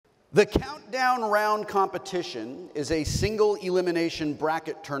The countdown round competition is a single elimination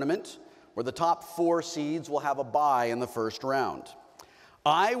bracket tournament where the top 4 seeds will have a bye in the first round.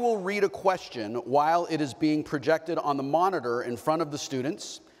 I will read a question while it is being projected on the monitor in front of the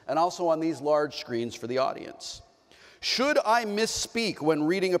students and also on these large screens for the audience. Should I misspeak when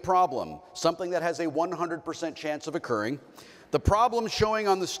reading a problem, something that has a 100% chance of occurring, the problem showing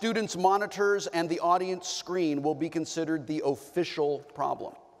on the students' monitors and the audience screen will be considered the official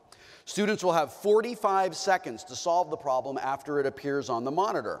problem. Students will have 45 seconds to solve the problem after it appears on the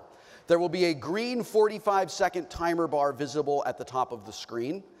monitor. There will be a green 45-second timer bar visible at the top of the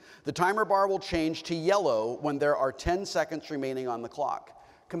screen. The timer bar will change to yellow when there are 10 seconds remaining on the clock.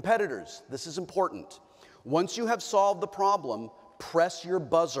 Competitors, this is important. Once you have solved the problem, press your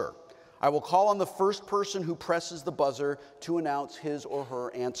buzzer. I will call on the first person who presses the buzzer to announce his or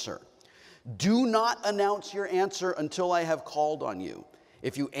her answer. Do not announce your answer until I have called on you.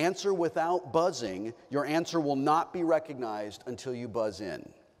 If you answer without buzzing, your answer will not be recognized until you buzz in.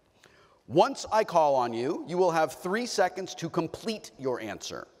 Once I call on you, you will have 3 seconds to complete your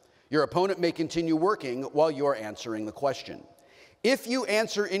answer. Your opponent may continue working while you are answering the question. If you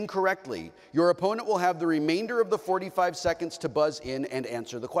answer incorrectly, your opponent will have the remainder of the 45 seconds to buzz in and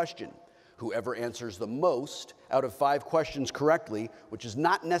answer the question. Whoever answers the most out of 5 questions correctly, which is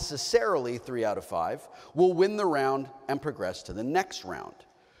not necessarily 3 out of 5, will win the round and progress to the next round.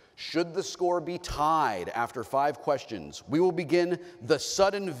 Should the score be tied after 5 questions, we will begin the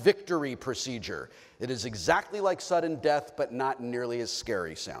sudden victory procedure. It is exactly like sudden death, but not nearly as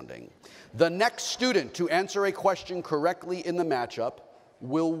scary sounding. The next student to answer a question correctly in the matchup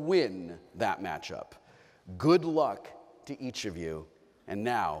will win that matchup. Good luck to each of you. And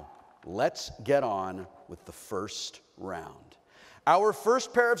now, let's get on with the first round. Our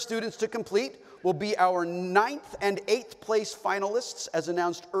first pair of students to complete will be our 9th and 8th place finalists, as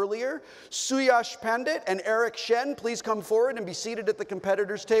announced earlier. Suyash Pandit and Eric Shen, please come forward and be seated at the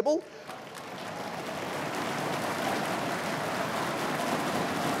competitors' table.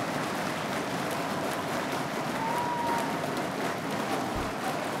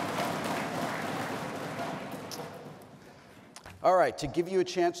 All right, to give you a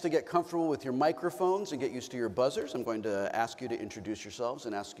chance to get comfortable with your microphones and get used to your buzzers, I'm going to ask you to introduce yourselves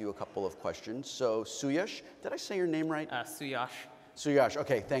and ask you a couple of questions. So, Suyash, did I say your name right? Suyash. Suyash,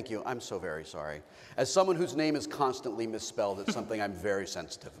 okay, thank you. I'm so very sorry. As someone whose name is constantly misspelled, it's something I'm very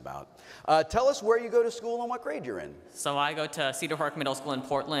sensitive about. Tell us where you go to school and what grade you're in. So I go to Cedar Park Middle School in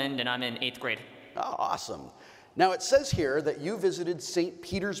Portland, and I'm in 8th grade. Oh, awesome. Now, it says here that you visited St.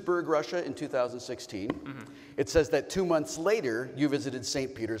 Petersburg, Russia in 2016. Mm-hmm. It says that 2 months later, you visited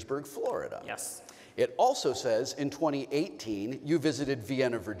St. Petersburg, Florida. Yes. It also says in 2018, you visited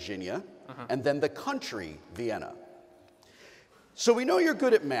Vienna, Virginia, and then the country, Vienna. So we know you're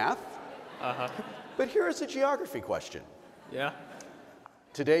good at math, but here is a geography question. Yeah.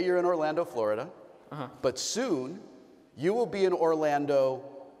 Today you're in Orlando, Florida, but soon you will be in Orlando,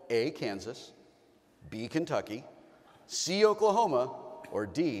 A, Kansas, B, Kentucky, C, Oklahoma, or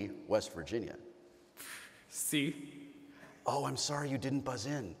D, West Virginia. C. Oh, I'm sorry you didn't buzz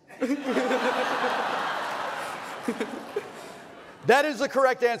in. That is the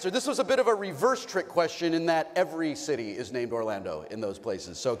correct answer. This was a bit of a reverse trick question in that every city is named Orlando in those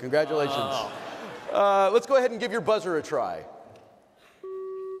places. So congratulations. Oh. Let's go ahead and give your buzzer a try.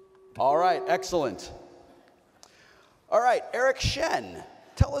 All right, excellent. All right, Eric Shen.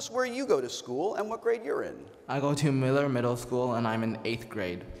 Tell us where you go to school and what grade you're in. I go to Miller Middle School, and I'm in 8th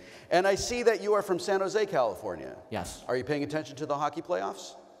grade. And I see that you are from San Jose, California. Yes. Are you paying attention to the hockey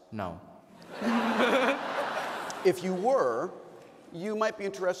playoffs? No. If you were, you might be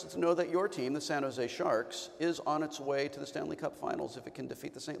interested to know that your team, the San Jose Sharks, is on its way to the Stanley Cup Finals if it can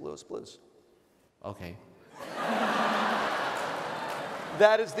defeat the St. Louis Blues. Okay.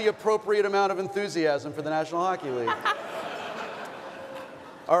 That is the appropriate amount of enthusiasm for the National Hockey League.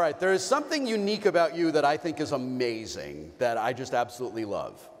 All right, there is something unique about you that I think is amazing, that I just absolutely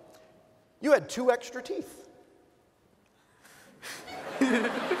love. You had 2 extra teeth.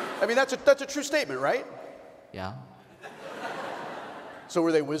 I mean, that's a true statement, right? Yeah. So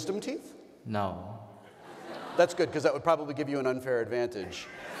were they wisdom teeth? No. That's good, because that would probably give you an unfair advantage.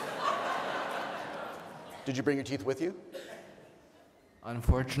 Did you bring your teeth with you?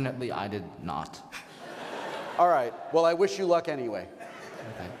 Unfortunately, I did not. All right, well, I wish you luck anyway.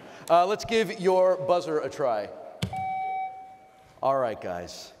 Okay. Let's give your buzzer a try. All right,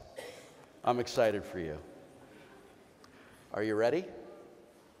 guys. I'm excited for you. Are you ready?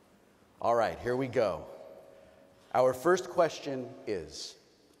 All right, here we go. Our first question is,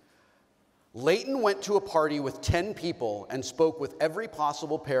 Leighton went to a party with 10 people and spoke with every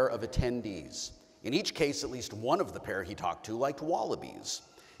possible pair of attendees. In each case, at least one of the pair he talked to liked wallabies.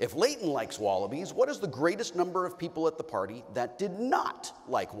 If Leighton likes wallabies, what is the greatest number of people at the party that did not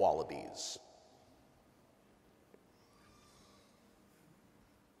like wallabies?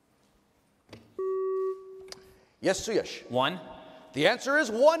 Yes, Suyash? 1. The answer is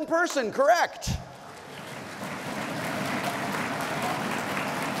one person, correct.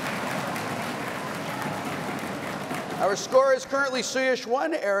 Our score is currently Suyash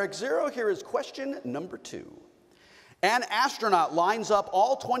 1, Eric 0. Here is question number 2. An astronaut lines up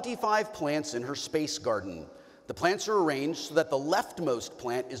all 25 plants in her space garden. The plants are arranged so that the leftmost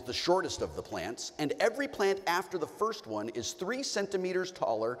plant is the shortest of the plants, and every plant after the first one is 3 centimeters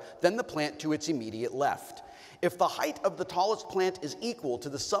taller than the plant to its immediate left. If the height of the tallest plant is equal to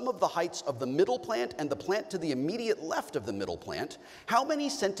the sum of the heights of the middle plant and the plant to the immediate left of the middle plant, how many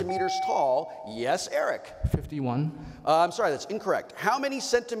centimeters tall? Yes, Eric. 51. I'm sorry, that's incorrect. How many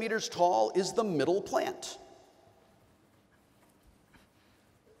centimeters tall is the middle plant?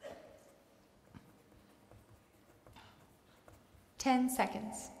 Ten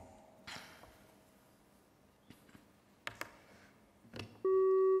seconds.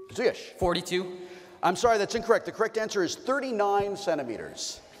 Suyash. 42. I'm sorry, that's incorrect. The correct answer is 39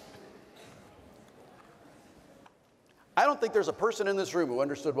 centimeters. I don't think there's a person in this room who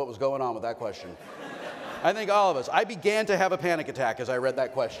understood what was going on with that question. I think all of us. I began to have a panic attack as I read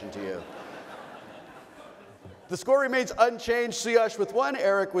that question to you. The score remains unchanged. Suyash with 1,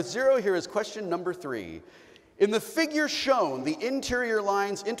 Eric with 0. Here is question number 3. In the figure shown, the interior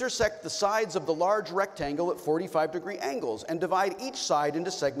lines intersect the sides of the large rectangle at 45-degree angles and divide each side into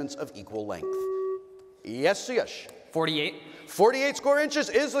segments of equal length. Yes, Suyash. 48. 48 square inches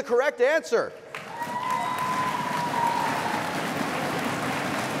is the correct answer.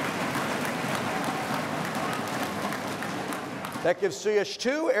 That gives Suyash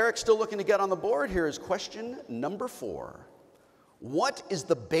 2. Eric's still looking to get on the board. Here is question number 4. What is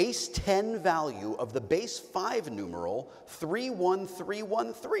the base 10 value of the base 5 numeral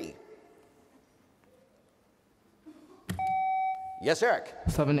 31313? Yes, Eric.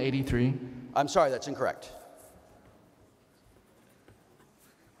 783. I'm sorry, that's incorrect.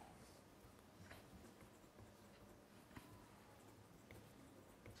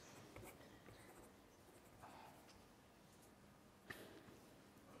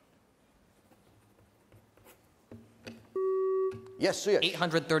 Yes, Suyash.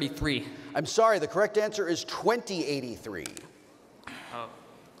 833. I'm sorry, the correct answer is 2083.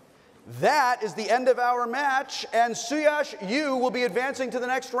 That is the end of our match, and Suyash, you will be advancing to the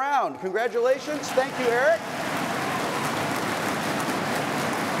next round. Congratulations. Thank you, Eric.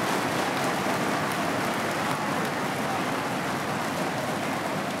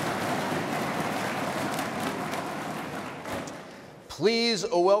 Please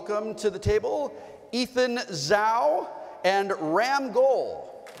welcome to the table Ethan Zhao and Ram Goal.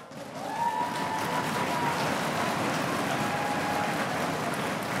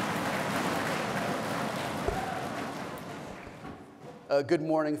 Good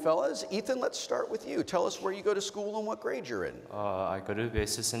morning, fellas. Ethan, let's start with you. Tell us where you go to school and what grade you're in. I go to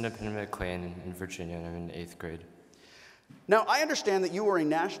Basis Independent McLean in Virginia, and I'm in 8th grade. Now, I understand that you were a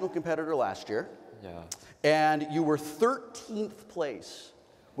national competitor last year. Yeah. And you were 13th place,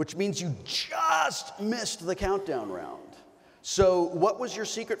 which means you just missed the countdown round. So what was your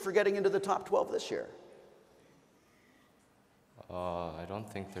secret for getting into the top 12 this year? I don't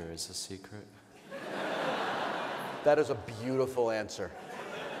think there is a secret. That is a beautiful answer.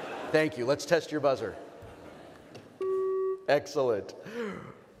 Thank you. Let's test your buzzer. Excellent.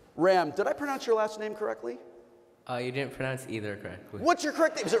 Ram, did I pronounce your last name correctly? You didn't pronounce either correctly. What's your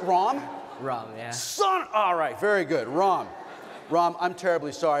correct name? Is it Ram? Ram, yeah. Son, all right, very good. Ram. Ram, I'm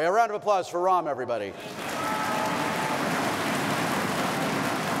terribly sorry. A round of applause for Ram, everybody.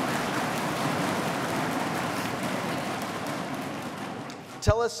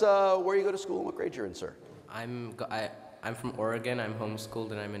 Tell us where you go to school and what grade you're in, sir. I'm from Oregon. I'm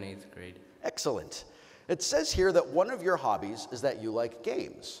homeschooled, and I'm in 8th grade. Excellent. It says here that one of your hobbies is that you like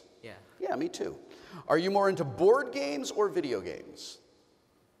games. Yeah. Yeah, me too. Are you more into board games or video games?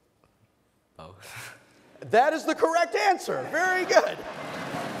 Both. That is the correct answer. Very good.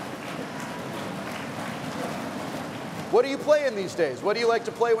 What are you playing these days? What do you like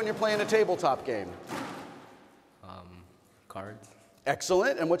to play when you're playing a tabletop game? Cards.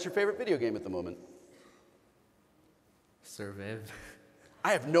 Excellent. And what's your favorite video game at the moment? Surviv.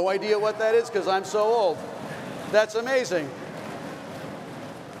 I have no idea what that is because I'm so old. That's amazing.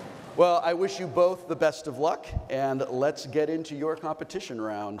 Well, I wish you both the best of luck, and let's get into your competition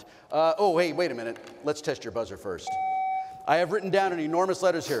round. Oh, hey, wait a minute. Let's test your buzzer first. I have written down in enormous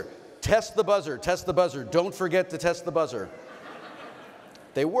letters here, test the buzzer, test the buzzer. Don't forget to test the buzzer.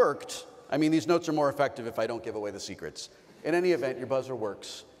 They worked. I mean, these notes are more effective if I don't give away the secrets. In any event, your buzzer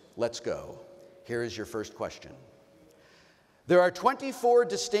works. Let's go. Here is your first question. There are 24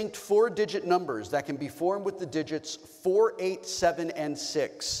 distinct 4-digit numbers that can be formed with the digits 4, 8, 7, and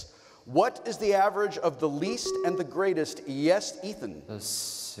 6. What is the average of the least and the greatest? Yes, Ethan. The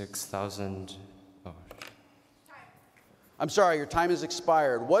 6,000. Oh. I'm sorry, your time has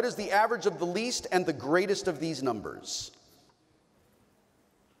expired. What is the average of the least and the greatest of these numbers?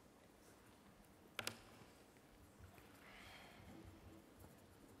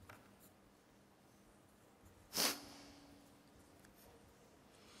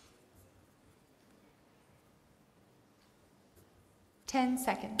 Ten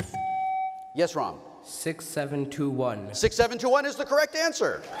seconds. Yes, Ram. 6721. 6721 is the correct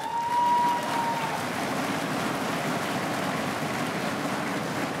answer.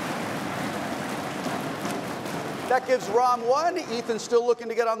 That gives Ram 1. Ethan's still looking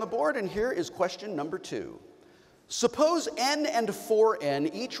to get on the board, and here is question number 2. Suppose n and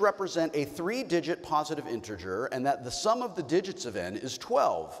 4n each represent a 3-digit positive integer, and that the sum of the digits of n is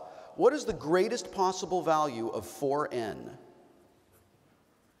 12. What is the greatest possible value of 4n?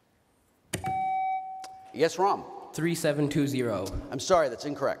 Yes, Ram. 3720. I'm sorry, that's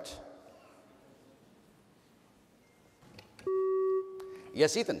incorrect.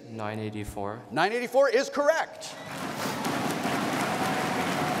 Yes, Ethan. 984. 984 is correct.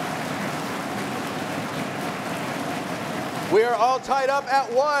 We are all tied up at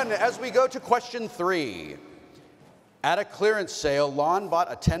 1 as we go to question 3. At a clearance sale, Lon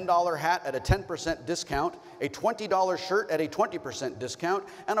bought a $10 hat at a 10% discount, a $20 shirt at a 20% discount,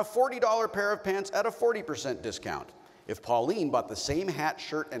 and a $40 pair of pants at a 40% discount. If Pauline bought the same hat,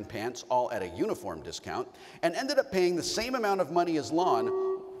 shirt, and pants all at a uniform discount and ended up paying the same amount of money as Lon,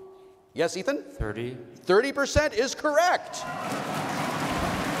 yes, Ethan? 30. 30% is correct.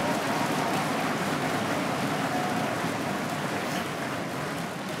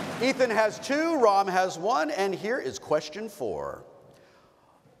 Ethan has 2, Ram has 1, and here is question 4.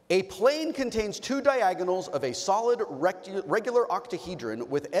 A plane contains 2 diagonals of a solid regular octahedron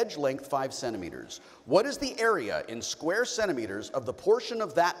with edge length 5 centimeters. What is the area in square centimeters of the portion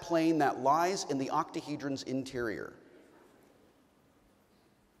of that plane that lies in the octahedron's interior?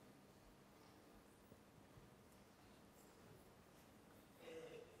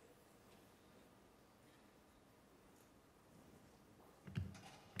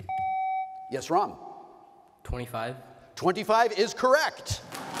 Yes, Ram. 25. 25 is correct.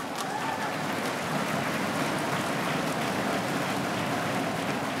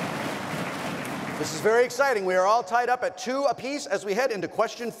 This is very exciting. We are all tied up at 2 apiece as we head into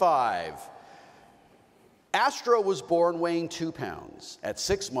question 5. Astro was born weighing 2 pounds. At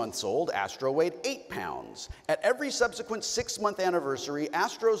 6 months old, Astro weighed 8 pounds. At every subsequent 6-month anniversary,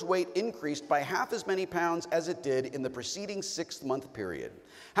 Astro's weight increased by half as many pounds as it did in the preceding 6-month period.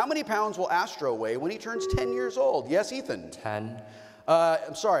 How many pounds will Astro weigh when he turns 10 years old? Yes, Ethan? 10.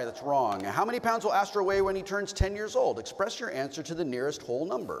 I'm sorry, that's wrong. How many pounds will Astro weigh when he turns 10 years old? Express your answer to the nearest whole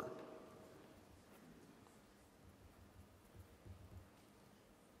number.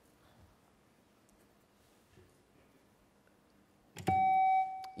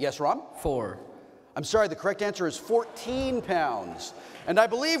 Yes, Ram? 4. I'm sorry, the correct answer is 14 pounds. And I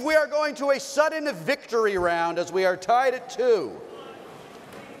believe we are going to a sudden victory round as we are tied at 2.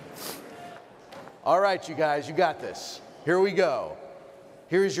 All right, you guys, you got this. Here we go.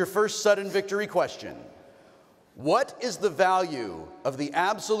 Here is your first sudden victory question. What is the value of the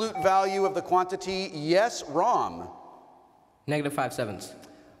absolute value of the quantity yes, Ram? -5/7.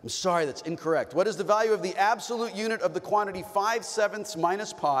 I'm sorry, that's incorrect. What is the value of the absolute unit of the quantity 5/7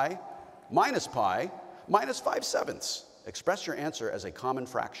 minus pi minus 5/7? Express your answer as a common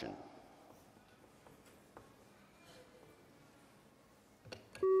fraction.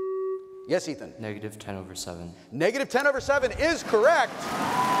 Yes, Ethan? -10/7. -10/7 is correct.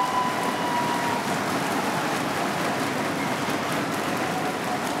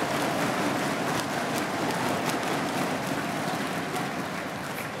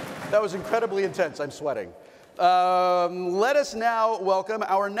 That was incredibly intense. I'm sweating. Let us now welcome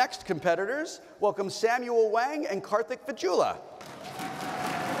our next competitors. Welcome Samuel Wang and Karthik Vajula.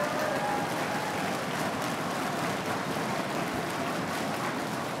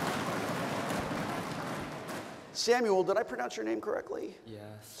 Samuel, did I pronounce your name correctly?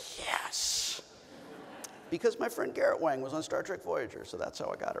 Yes. Yes. because my friend Garrett Wang was on Star Trek Voyager, so that's how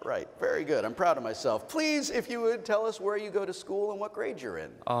I got it right. Very good. I'm proud of myself. Please, if you would, tell us where you go to school and what grade you're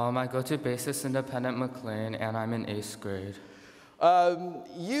in. I go to Basis Independent McLean, and I'm in 8th grade.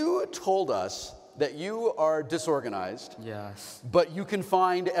 You told us that you are disorganized. Yes. But you can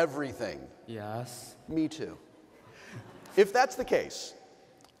find everything. Yes. Me too. If that's the case,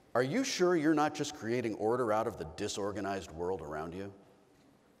 are you sure you're not just creating order out of the disorganized world around you?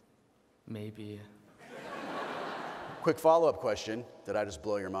 Maybe. Quick follow-up question. Did I just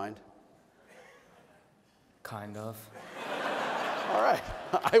blow your mind? Kind of. All right.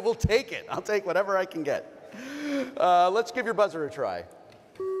 I will take it. I'll take whatever I can get. Let's give your buzzer a try.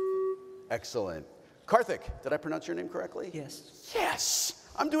 Excellent. Karthik, did I pronounce your name correctly? Yes. Yes!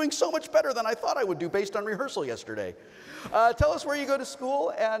 I'm doing so much better than I thought I would do based on rehearsal yesterday. Tell us where you go to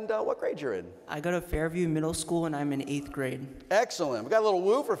school and what grade you're in. I go to Fairview Middle School and I'm in 8th grade. Excellent. We got a little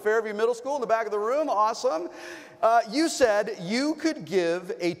woo for Fairview Middle School in the back of the room. Awesome. You said you could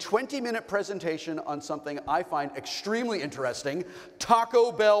give a 20-minute presentation on something I find extremely interesting,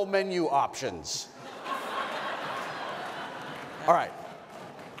 Taco Bell menu options. All right.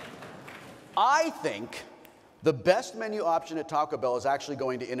 I think the best menu option at Taco Bell is actually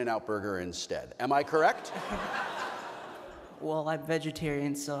going to In-N-Out Burger instead. Am I correct? Well, I'm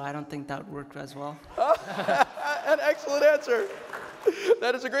vegetarian, so I don't think that would work as well. An excellent answer.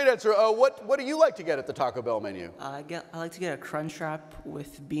 That is a great answer. What do you like to get at the Taco Bell menu? I like to get a crunch wrap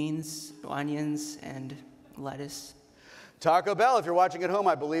with beans, onions, and lettuce. Taco Bell, if you're watching at home,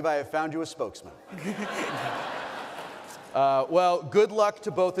 I believe I have found you a spokesman. Well, good luck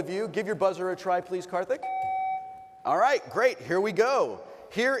to both of you. Give your buzzer a try, please, Karthik. All right, great. Here we go.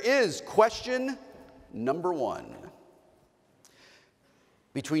 Here is question number 1.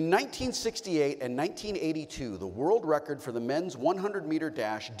 Between 1968 and 1982, the world record for the men's 100-meter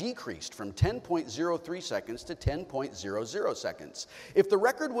dash decreased from 10.03 seconds to 10.00 seconds. If the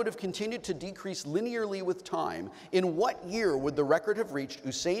record would have continued to decrease linearly with time, in what year would the record have reached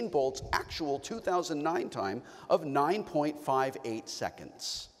Usain Bolt's actual 2009 time of 9.58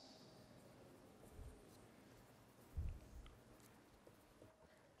 seconds?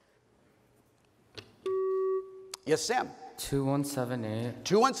 Yes, Sam? 2178.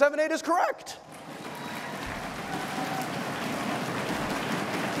 2178 is correct.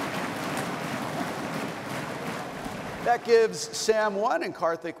 That gives Sam 1 and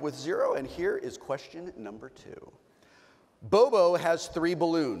Karthik with 0, and here is question number 2. Bobo has 3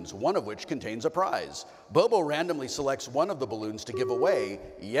 balloons, one of which contains a prize. Bobo randomly selects one of the balloons to give away.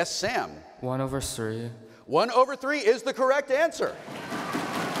 Yes, Sam? 1/3. 1/3 is the correct answer.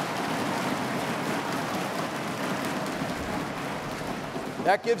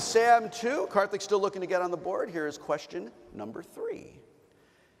 That gives Sam 2. Karthik's still looking to get on the board. Here is question number 3.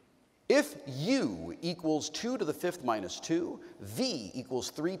 If u equals 2 to the 5th minus 2, v equals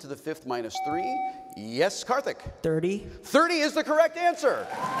 3 to the 5th minus 3, yes, Karthik? 30. 30 is the correct answer.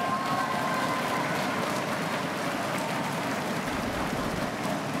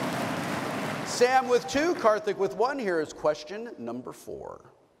 Sam with 2, Karthik with 1. Here is question number 4.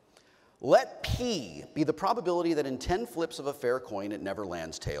 Let P be the probability that in 10 flips of a fair coin it never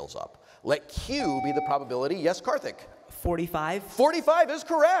lands tails up. Let Q be the probability, yes, Karthik? 45. 45 is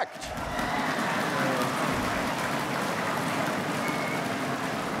correct.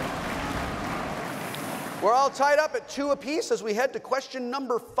 We're all tied up at 2 apiece as we head to question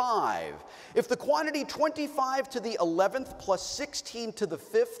number 5. If the quantity 25 to the 11th plus 16 to the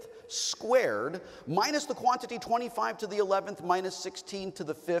 5th squared minus the quantity 25 to the 11th minus 16 to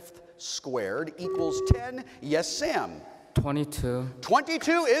the 5th squared equals 10. Yes, Sam? 22.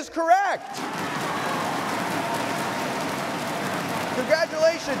 22 is correct.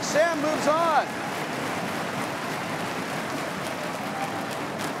 Congratulations, Sam moves on.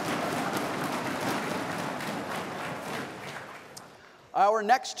 Our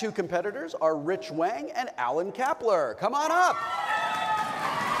next 2 competitors are Rich Wang and Alan Kapler. Come on up.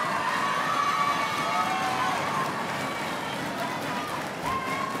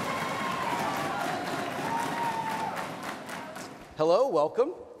 Hello,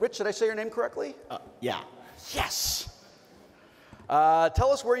 welcome. Rich, did I say your name correctly? Yeah. Yes.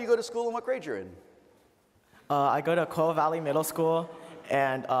 Tell us where you go to school and what grade you're in. I go to Coal Valley Middle School,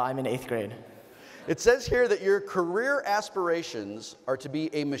 and I'm in 8th grade. It says here that your career aspirations are to be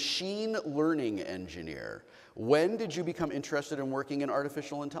a machine learning engineer. When did you become interested in working in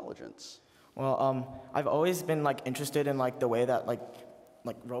artificial intelligence? Well, I've always been interested in the way that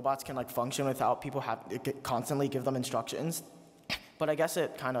robots can function without people constantly give them instructions. But I guess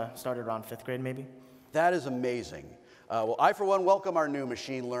it kind of started around 5th grade, maybe. That is amazing. Well, I, for one, welcome our new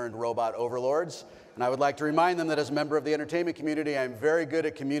machine-learned robot overlords. And I would like to remind them that as a member of the entertainment community, I am very good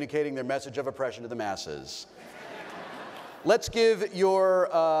at communicating their message of oppression to the masses. Let's give your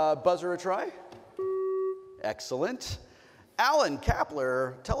buzzer a try. Excellent. Alan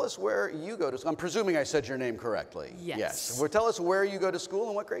Kapler, tell us where you go to school. I'm presuming I said your name correctly. Yes. Well, tell us where you go to school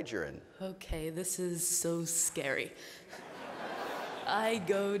and what grade you're in. Okay, this is so scary. I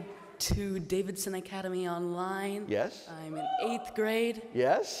go to Davidson Academy Online. Yes. I'm in 8th grade.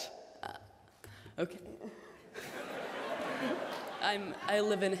 Yes. Okay. I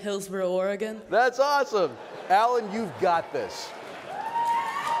live in Hillsboro, Oregon. That's awesome. Alan, you've got this.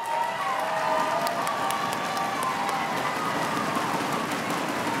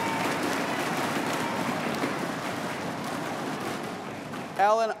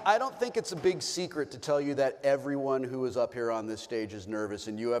 Alan, I don't think it's a big secret to tell you that everyone who is up here on this stage is nervous,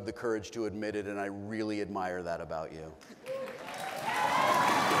 and you have the courage to admit it, and I really admire that about you.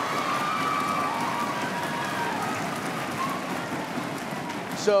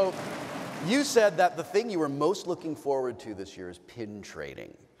 So, you said that the thing you were most looking forward to this year is pin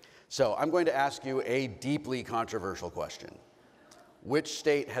trading. So, I'm going to ask you a deeply controversial question. Which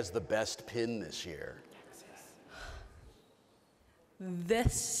state has the best pin this year?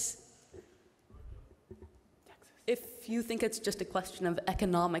 If you think it's just a question of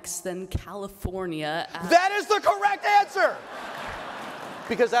economics, then California. That is the correct answer!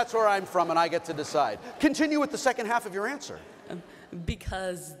 Because that's where I'm from and I get to decide. Continue with the second half of your answer.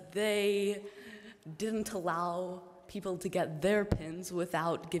 Because they didn't allow people to get their pins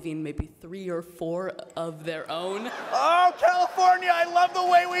without giving maybe 3 or 4 of their own. Oh, California, I love the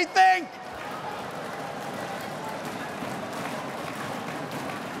way we think!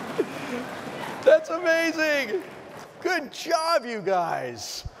 That's amazing. Good job, you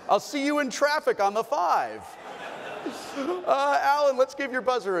guys. I'll see you in traffic on the 5. Alan, let's give your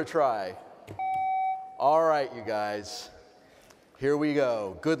buzzer a try. All right, you guys. Here we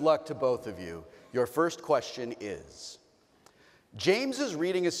go. Good luck to both of you. Your first question is, James is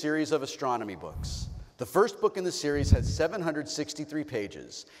reading a series of astronomy books. The first book in the series has 763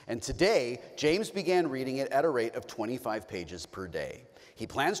 pages, and today, James began reading it at a rate of 25 pages per day. He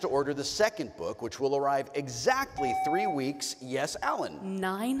plans to order the second book, which will arrive exactly 3 weeks. Yes, Alan?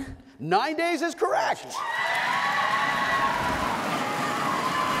 9? 9 days is correct.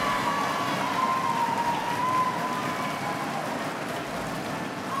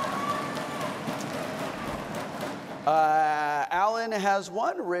 Alan has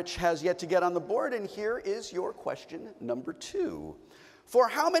won. Rich has yet to get on the board, and here is your question number 2. For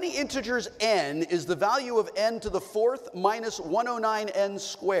how many integers n is the value of n to the 4th minus 109n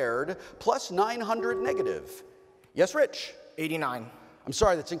squared plus 900 negative? Yes, Rich? 89. I'm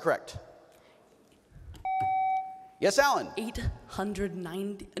sorry, that's incorrect. Yes, Alan?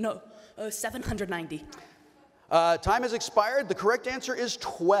 890, no, 790. Time has expired. The correct answer is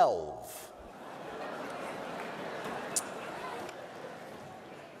 12.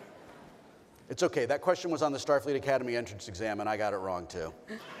 It's okay, that question was on the Starfleet Academy entrance exam and I got it wrong too.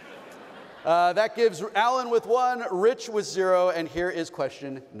 That gives Alan with 1, Rich with 0, and here is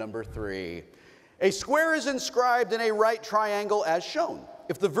question number 3. A square is inscribed in a right triangle as shown.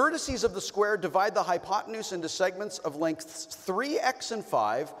 If the vertices of the square divide the hypotenuse into segments of lengths 3x and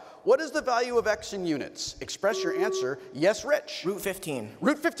 5, what is the value of x in units? Express your answer. Yes, Rich? Root 15.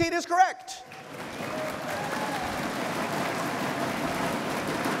 Root 15 is correct.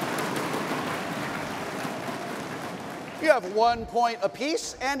 You have 1 point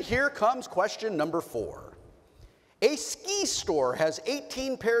apiece, and here comes question number 4. A ski store has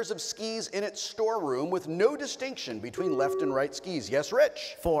 18 pairs of skis in its storeroom with no distinction between left and right skis. Yes,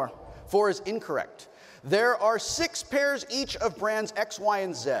 Rich? 4. 4 is incorrect. There are 6 pairs each of brands X, Y,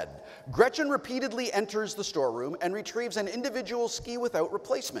 and Z. Gretchen repeatedly enters the storeroom and retrieves an individual ski without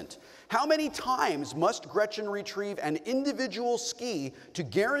replacement. How many times must Gretchen retrieve an individual ski to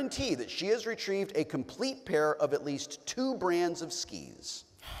guarantee that she has retrieved a complete pair of at least 2 brands of skis?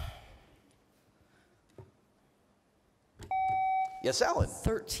 Yes, Alan?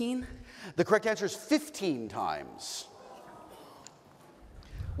 13? The correct answer is 15 times.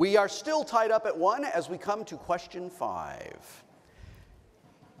 We are still tied up at 1 as we come to question 5.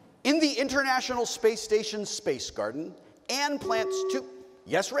 In the International Space Station's Space Garden, Anne plants 2...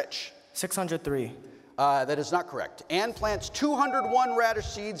 Yes, Rich? 603. That is not correct. Anne plants 201 radish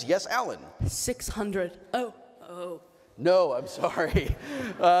seeds. Yes, Alan? 600. Oh. No, I'm sorry.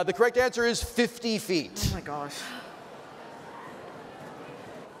 The correct answer is 50 feet. Oh my gosh.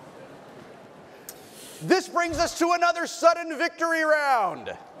 This brings us to another sudden victory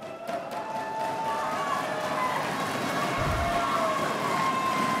round.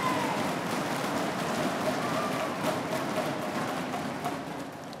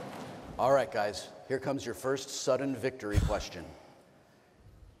 All right, guys, here comes your first sudden victory question.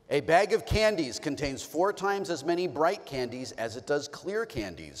 A bag of candies contains 4 times as many bright candies as it does clear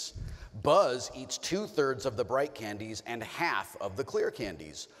candies. Buzz eats 2/3 of the bright candies and half of the clear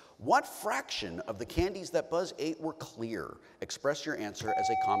candies. What fraction of the candies that Buzz ate were clear? Express your answer as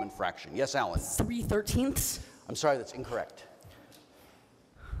a common fraction. Yes, Alan? 3/13. I'm sorry, that's incorrect.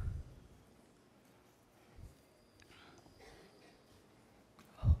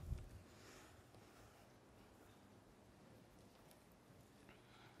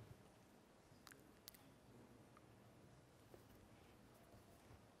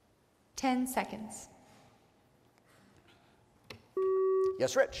 Ten seconds.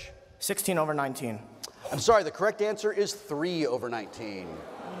 Yes, Rich? 16 over 19. I'm sorry, the correct answer is 3 over 19.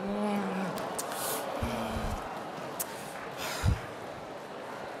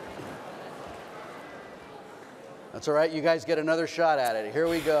 That's all right, you guys get another shot at it. Here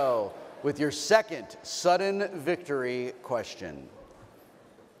we go with your second sudden victory question.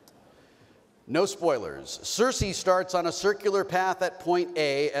 No spoilers. Circe starts on a circular path at point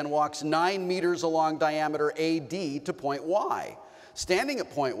A and walks 9 meters along diameter AD to point Y. Standing at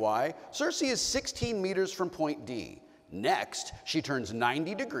point Y, Circe is 16 meters from point D. Next, she turns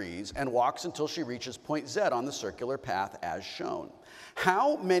 90 degrees and walks until she reaches point Z on the circular path as shown.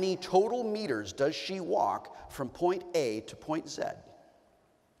 How many total meters does she walk from point A to point Z?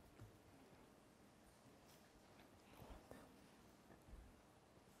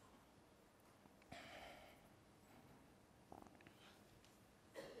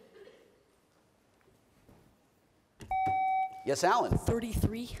 Yes, Alan?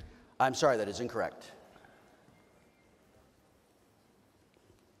 33. I'm sorry, that is incorrect.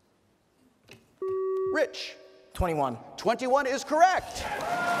 Rich? 21. 21 is correct.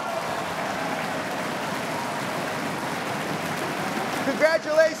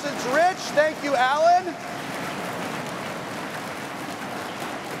 Congratulations, Rich. Thank you, Alan.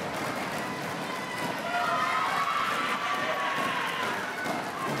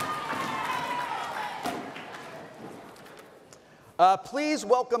 Please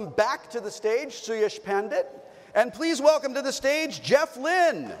welcome back to the stage Suyash Pandit, and please welcome to the stage Jeff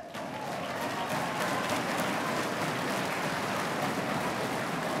Lynn.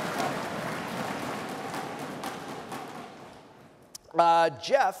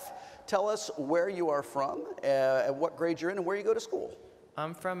 Jeff, tell us where you are from, and what grade you're in, and where you go to school.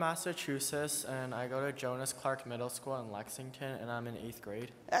 I'm from Massachusetts, and I go to Jonas Clark Middle School in Lexington, and I'm in 8th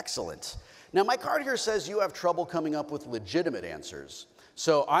grade. Excellent. Now, my card here says you have trouble coming up with legitimate answers.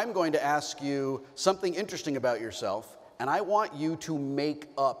 So I'm going to ask you something interesting about yourself, and I want you to make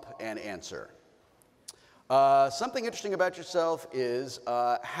up an answer. Something interesting about yourself is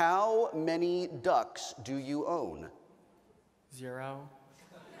how many ducks do you own? 0.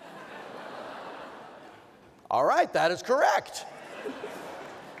 All right, that is correct.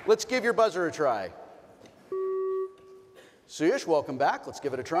 Let's give your buzzer a try. Suyash, welcome back. Let's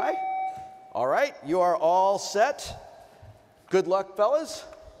give it a try. All right, you are all set. Good luck, fellas.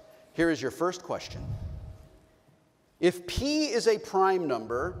 Here is your first question. If p is a prime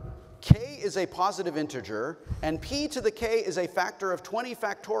number, k is a positive integer, and p to the k is a factor of 20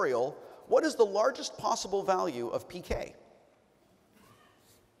 factorial, what is the largest possible value of pk?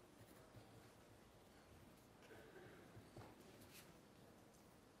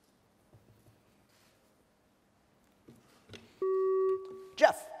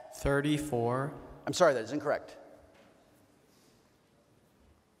 Jeff? 34. I'm sorry, that is incorrect.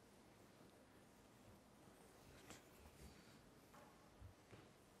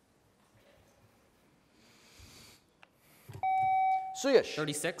 Suyash?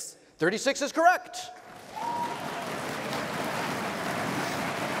 36. 36 is correct.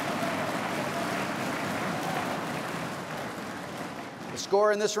 The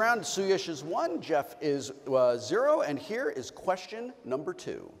score in this round, Suyash is 1, Jeff is 0, and here is question number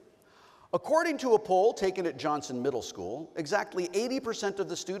 2. According to a poll taken at Johnson Middle School, exactly 80% of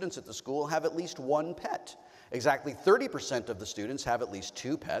the students at the school have at least 1 pet. Exactly 30% of the students have at least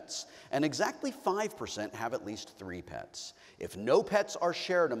 2 pets, and exactly 5% have at least 3 pets. If no pets are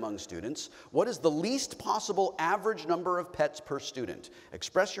shared among students, what is the least possible average number of pets per student?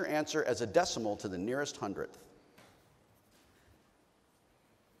 Express your answer as a decimal to the nearest hundredth.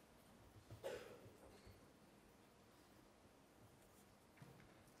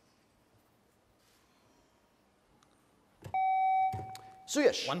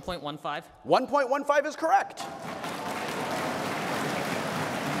 Suyash? 1.15. 1.15 is correct.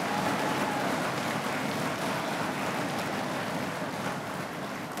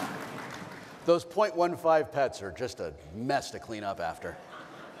 Those 0.15 pets are just a mess to clean up after.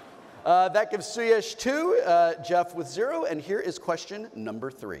 That gives Suyesh 2, Jeff with 0, and here is question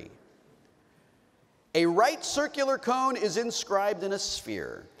number 3. A right circular cone is inscribed in a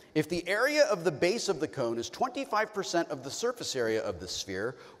sphere. If the area of the base of the cone is 25% of the surface area of the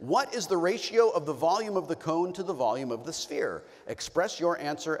sphere, what is the ratio of the volume of the cone to the volume of the sphere? Express your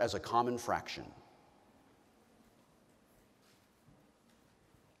answer as a common fraction.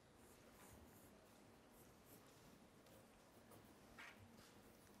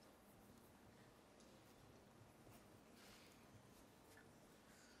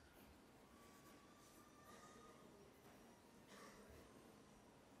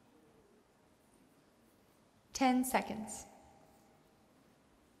 Ten seconds.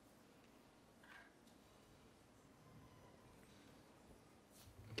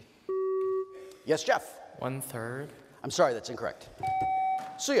 Yes, Jeff. 1/3. I'm sorry, that's incorrect.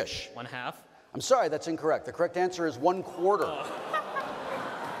 Suyesh. 1/2. I'm sorry, that's incorrect. The correct answer is 1/4.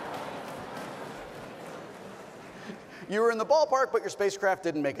 You were in the ballpark, but your spacecraft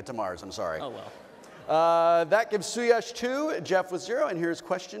didn't make it to Mars. I'm sorry. Oh, well. That gives Suyesh 2, Jeff with 0, and here's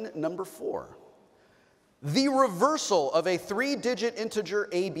question number 4. The reversal of a 3-digit integer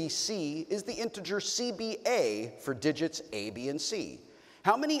ABC is the integer CBA for digits A, B, and C.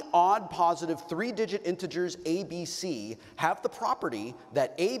 How many odd positive 3-digit integers ABC have the property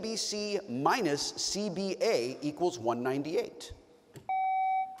that ABC minus CBA equals 198?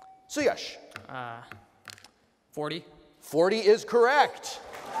 Suyesh. 40. 40 is correct.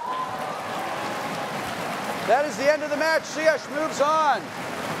 That is the end of the match. Suyesh moves on.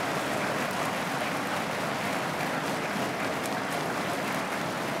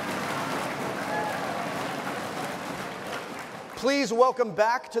 Please welcome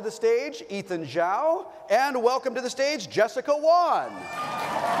back to the stage Ethan Zhao, and welcome to the stage Jessica Wan.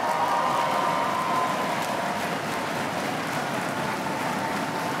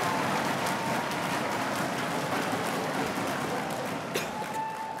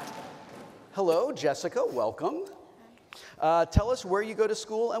 Hello, Jessica, welcome. Tell us where you go to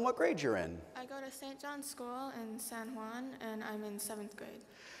school and what grade you're in. I go to St. John's School in San Juan, and I'm in 7th grade.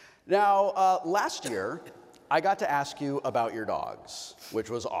 Now, last year, I got to ask you about your dogs, which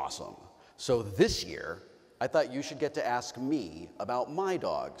was awesome. So this year, I thought you should get to ask me about my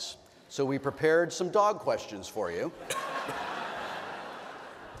dogs. So we prepared some dog questions for you.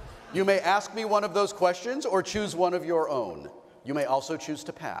 You may ask me one of those questions or choose one of your own. You may also choose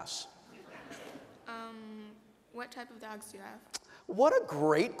to pass. What type of dogs do you have? What a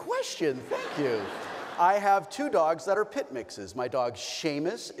great question, thank you. I have 2 dogs that are pit mixes. My dog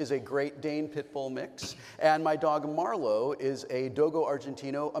Seamus is a Great Dane Pit Bull mix, and my dog Marlo is a Dogo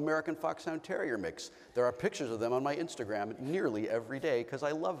Argentino American Foxhound Terrier mix. There are pictures of them on my Instagram nearly every day because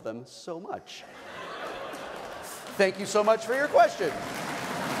I love them so much. Thank you so much for your question.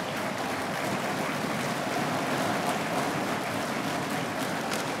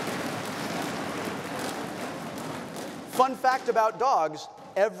 Fun fact about dogs,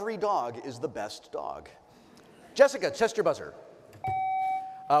 every dog is the best dog. Jessica, test your buzzer.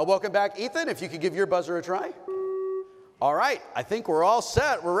 Welcome back, Ethan. If you could give your buzzer a try. All right, I think we're all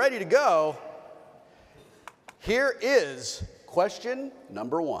set. We're ready to go. Here is question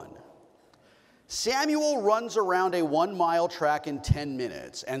number 1. Samuel runs around a 1-mile track in 10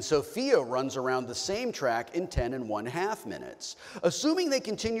 minutes, and Sophia runs around the same track in 10 1/2 minutes. Assuming they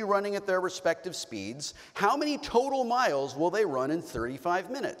continue running at their respective speeds, how many total miles will they run in 35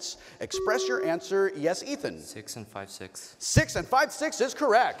 minutes? Express your answer. Yes, Ethan. 6 and 5/6. 6 5/6 is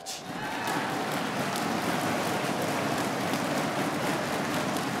correct.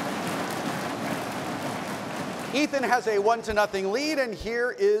 Ethan has a 1-0 lead, and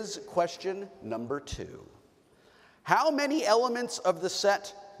here is question number 2. How many elements of the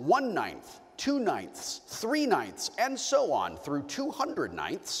set 1/9, 2/9, 3/9, and so on through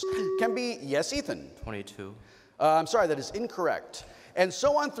 200/9 can be, yes, Ethan? 22. I'm sorry, that is incorrect. And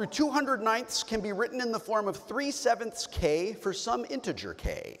so on through 200/9 can be written in the form of 3/7 k for some integer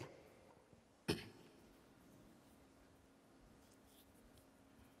k.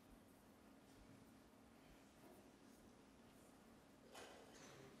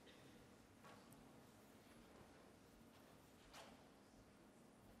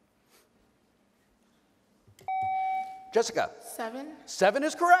 Jessica. 7. 7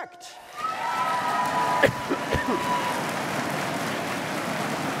 is correct.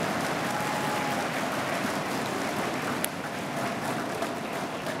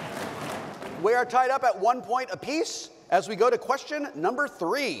 We are tied up at 1 point apiece as we go to question number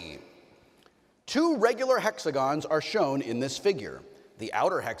 3. 2 regular hexagons are shown in this figure. The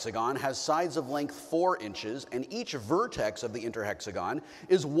outer hexagon has sides of length 4 inches, and each vertex of the interhexagon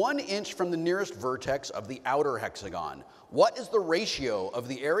is 1 inch from the nearest vertex of the outer hexagon. What is the ratio of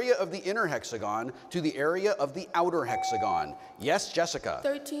the area of the inner hexagon to the area of the outer hexagon? Yes, Jessica?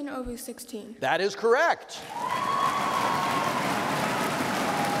 13/16. That is correct.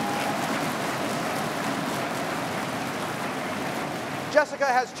 Jessica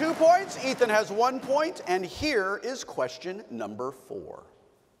has 2 points, Ethan has 1 point, and here is question number 4.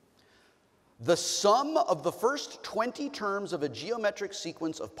 The sum of the first 20 terms of a geometric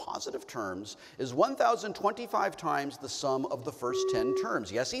sequence of positive terms is 1,025 times the sum of the first 10 terms.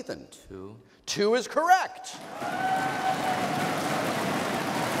 Yes, Ethan? 2. 2 is correct.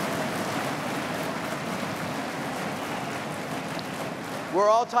 We're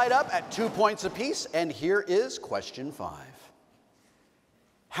all tied up at 2 points apiece, and here is question 5.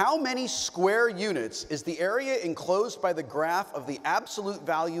 How many square units is the area enclosed by the graph of the absolute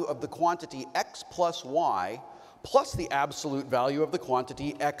value of the quantity x plus y plus the absolute value of the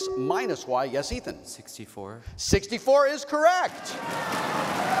quantity x minus y? Yes, Ethan? 64. 64 is correct.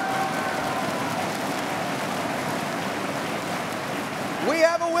 We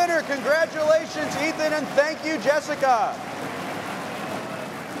have a winner. Congratulations, Ethan, and thank you, Jessica.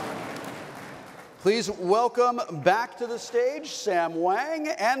 Please welcome back to the stage Sam Wang,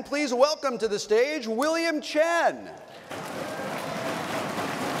 and please welcome to the stage William Chen.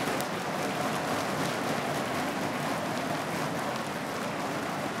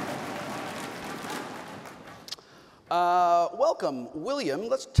 Welcome, William.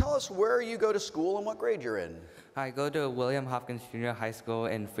 Let's tell us where you go to school and what grade you're in. I go to William Hopkins Junior High School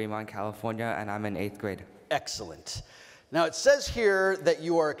in Fremont, California, and I'm in 8th grade. Excellent. Now, it says here that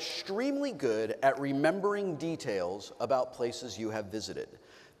you are extremely good at remembering details about places you have visited.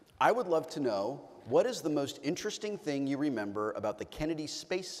 I would love to know, what is the most interesting thing you remember about the Kennedy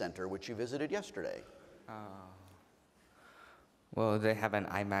Space Center, which you visited yesterday? Well, they have an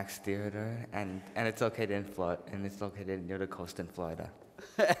IMAX theater, and it's located in Florida, and it's located near the coast in Florida.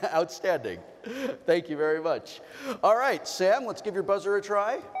 Outstanding. Thank you very much. All right, Sam, let's give your buzzer a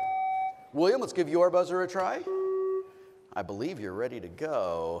try. William, let's give your buzzer a try. I believe you're ready to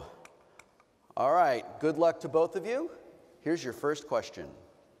go. All right, good luck to both of you. Here's your first question.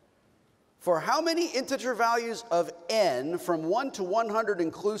 For how many integer values of n from 1 to 100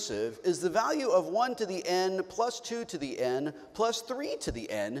 inclusive is the value of 1 to the n plus 2 to the n plus 3 to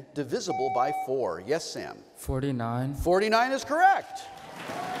the n divisible by 4? Yes, Sam? 49. 49 is correct.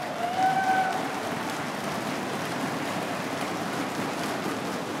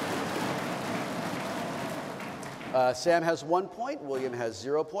 Sam has 1 point, William has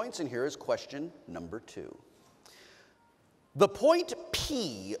 0 points, and here is question number 2. The point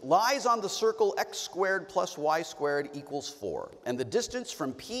P lies on the circle x squared plus y squared equals 4, and the distance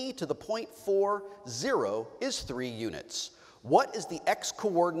from P to the point 4, 0, is 3 units. What is the x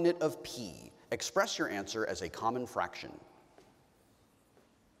coordinate of P? Express your answer as a common fraction.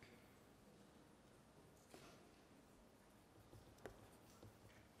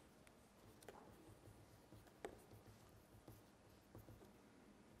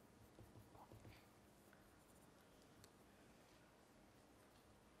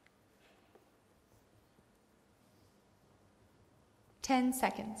 Ten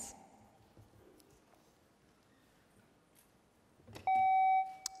seconds.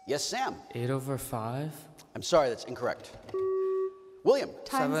 Yes, Sam? 8/5. I'm sorry, that's incorrect. William?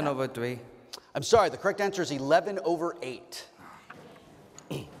 7/3. I'm sorry, the correct answer is 11/8.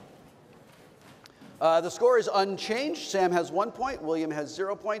 The score is unchanged. Sam has 1 point, William has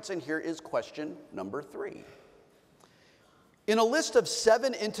 0 points, and here is question number 3. In a list of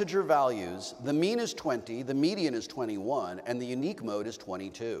 7 integer values, the mean is 20, the median is 21, and the unique mode is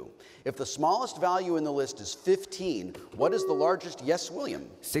 22. If the smallest value in the list is 15, what is the largest? Yes, William?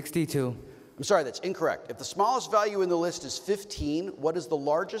 62. I'm sorry, that's incorrect. If the smallest value in the list is 15, what is the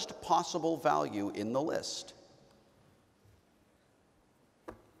largest possible value in the list?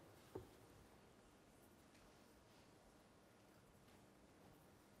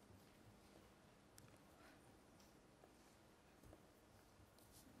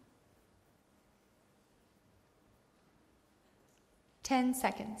 Ten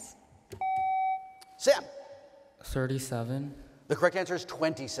seconds. Sam? 37. The correct answer is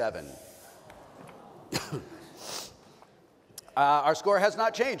 27. Our score has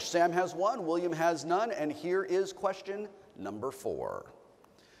not changed. Sam has 1, William has none, and here is question number 4.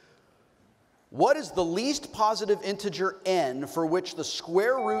 What is the least positive integer n for which the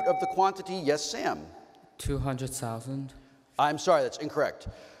square root of the quantity, yes, Sam? 200,000. I'm sorry, that's incorrect.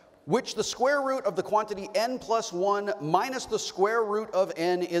 which the square root of the quantity n plus 1 minus the square root of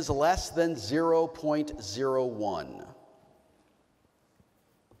n is less than 0.01.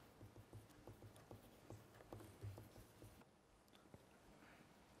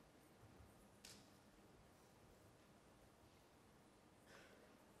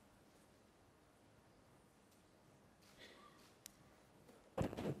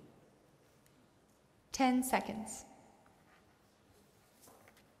 Ten seconds.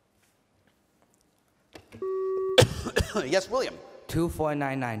 Yes, William.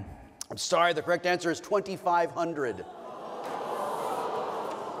 2499. I'm sorry, the correct answer is 2,500.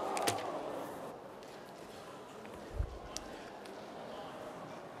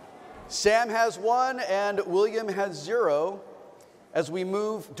 Sam has 1 and William has 0. As we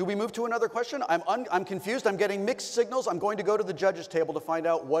move, do we move to another question? I'm confused. I'm getting mixed signals. I'm going to go to the judges' table to find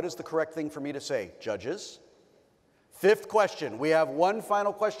out what is the correct thing for me to say. Judges? 5th question. We have one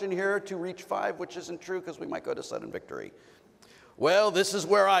final question here to reach 5, which isn't true because we might go to sudden victory. Well, this is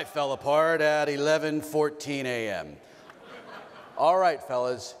where I fell apart at 11:14 a.m. All right,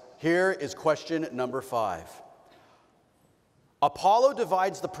 fellas. Here is question number 5. Apollo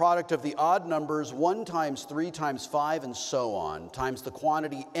divides the product of the odd numbers 1 times 3 times 5 and so on, times the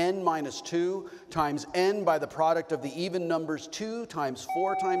quantity n minus 2, times n by the product of the even numbers 2 times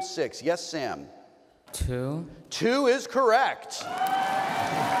 4 times 6. Yes, Sam? 2. 2 is correct.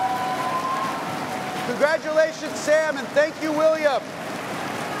 Congratulations, Sam, and thank you, William.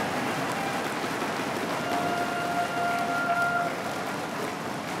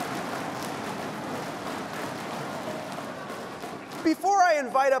 Before I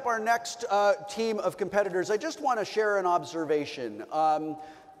invite up our next team of competitors, I just want to share an observation.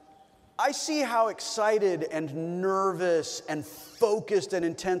 I see how excited and nervous and focused and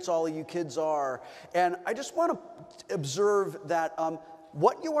intense all of you kids are. And I just want to observe that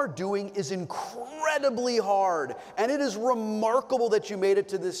what you are doing is incredibly hard. And it is remarkable that you made it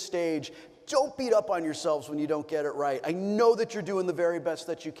to this stage. Don't beat up on yourselves when you don't get it right. I know that you're doing the very best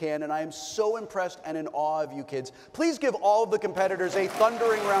that you can, and I am so impressed and in awe of you kids. Please give all of the competitors a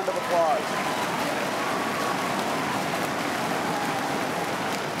thundering round of applause.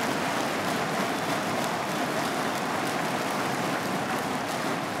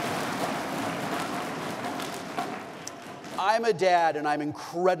 I'm a dad, and I'm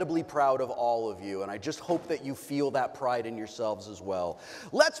incredibly proud of all of you, and I just hope that you feel that pride in yourselves as well.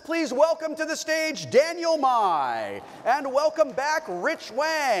 Let's please welcome to the stage Daniel Mai, and welcome back Rich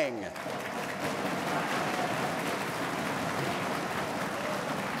Wang.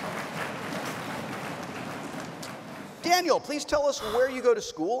 Daniel, please tell us where you go to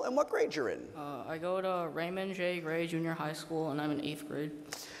school and what grade you're in. I go to Raymond J. Gray Junior High School, and I'm in 8th grade.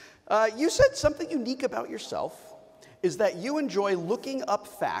 You said something unique about yourself is that you enjoy looking up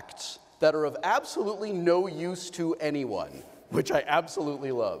facts that are of absolutely no use to anyone, which I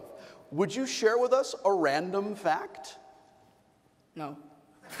absolutely love. Would you share with us a random fact? No.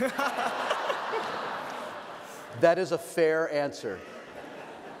 That is a fair answer.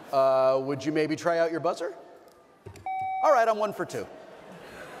 Would you maybe try out your buzzer? All right, I'm 1 for 2.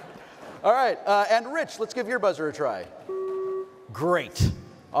 All right, and Rich, let's give your buzzer a try. Great.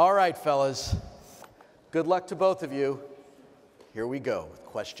 All right, fellas. Good luck to both of you. Here we go with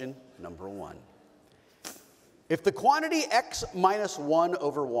question number 1. If the quantity x minus 1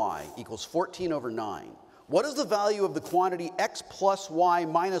 over y equals 14 over 9, what is the value of the quantity x plus y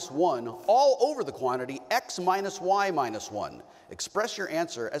minus 1 all over the quantity x minus y minus 1? Express your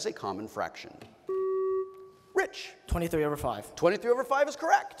answer as a common fraction. Rich. 23 over 5. 23 over 5 is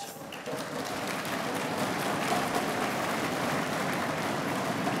correct.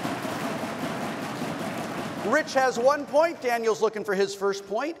 Rich has 1 point. Daniel's looking for his first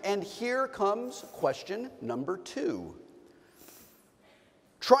point. And here comes question number 2.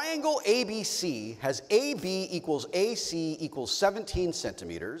 Triangle ABC has AB equals AC equals 17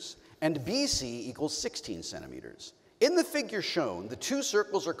 centimeters and BC equals 16 centimeters. In the figure shown, the 2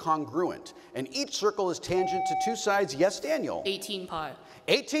 circles are congruent, and each circle is tangent to 2 sides. Yes, Daniel? 18 pi.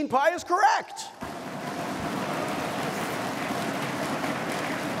 18 pi is correct.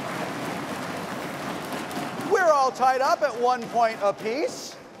 We're all tied up at 1 point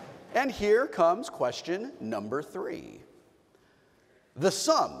apiece. And here comes question number 3. The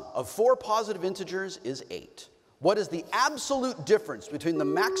sum of 4 positive integers is 8. What is the absolute difference between the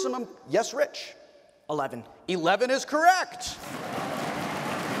maximum? Yes, Rich? 11. 11 is correct.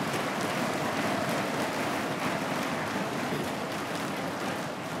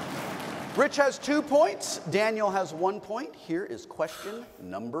 Rich has 2 points. Daniel has 1 point. Here is question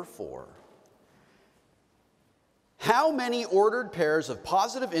number 4. How many ordered pairs of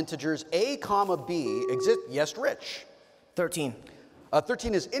positive integers a comma b exist? Yes, Rich. 13.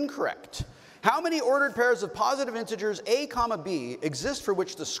 13 is incorrect. How many ordered pairs of positive integers a comma b exist for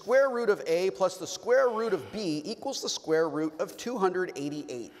which the square root of a plus the square root of b equals the square root of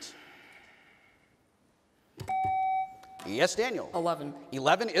 288? Yes, Daniel. 11.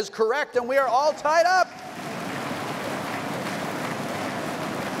 11 is correct, and we are all tied up.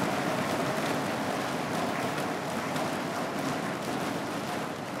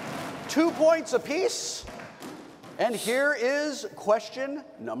 Two points apiece. And here is question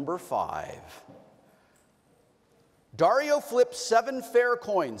number 5. Dario flips 7 fair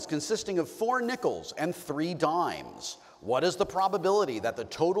coins consisting of 4 nickels and 3 dimes. What is the probability that the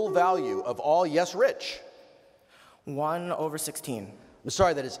total value of all, yes, Rich? 1/16. I'm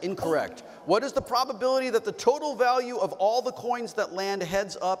sorry, that is incorrect. What is the probability that the total value of all the coins that land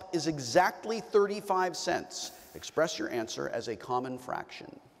heads up is exactly 35 cents? Express your answer as a common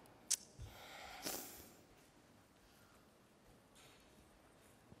fraction.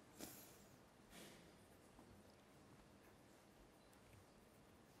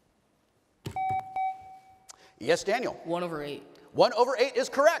 Yes, Daniel. 1/8. 1/8 is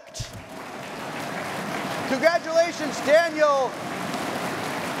correct. Congratulations, Daniel.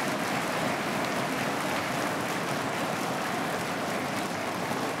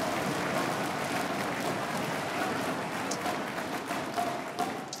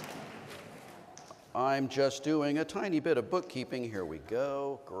 I'm just doing a tiny bit of bookkeeping. Here we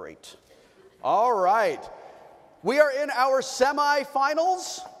go. Great. All right. We are in our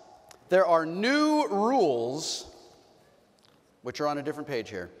semifinals. There are new rules, which are on a different page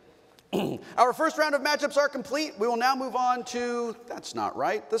here. Our first round of matchups are complete. We will now move on to, that's not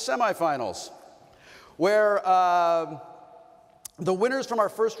right, the semifinals, where the winners from our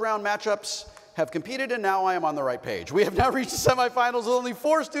first round matchups have competed, and now I am on the right page. We have now reached the semifinals with only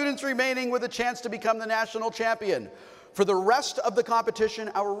 4 students remaining with a chance to become the national champion. For the rest of the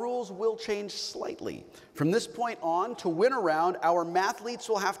competition, our rules will change slightly. From this point on, to win a round, our mathletes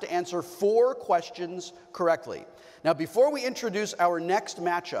will have to answer 4 questions correctly. Now, before we introduce our next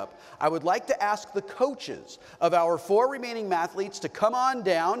matchup, I would like to ask the coaches of our 4 remaining mathletes to come on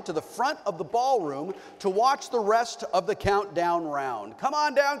down to the front of the ballroom to watch the rest of the countdown round. Come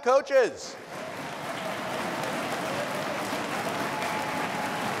on down, coaches.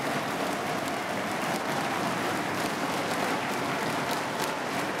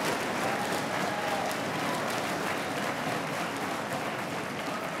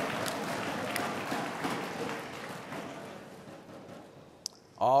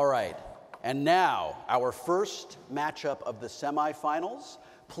 All right, and now our first matchup of the semifinals.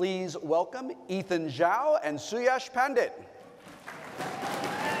 Please welcome Ethan Zhao and Suyash Pandit.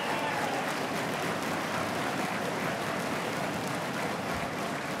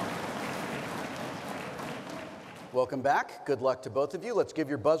 Welcome back. Good luck to both of you. Let's give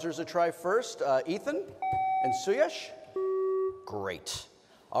your buzzers a try first. Ethan and Suyash. Great.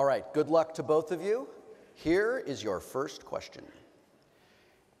 All right, good luck to both of you. Here is your first question.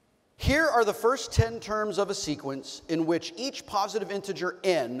 Here are the first 10 terms of a sequence in which each positive integer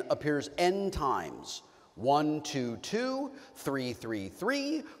n appears n times. 1, 2, 2, 3, 3,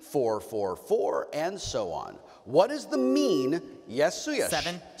 3, 4, 4, 4, and so on. What is the mean? Yes, Suyash.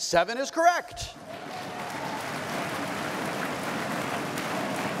 7. 7 is correct.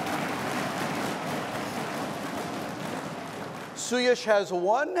 Suyash has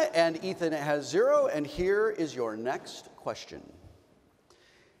 1 and Ethan has 0, and here is your next question.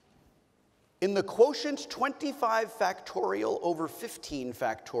 In the quotient 25 factorial over 15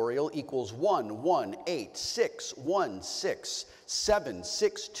 factorial equals 1, 1, 8, 6, 1, 6, 7,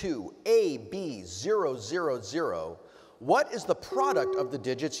 6, 2, A, B, 0, 0, 0, what is the product of the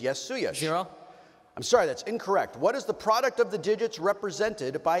digits? Yes, Suyash. 0. I'm sorry, that's incorrect. What is the product of the digits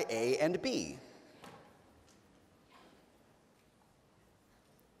represented by A and B?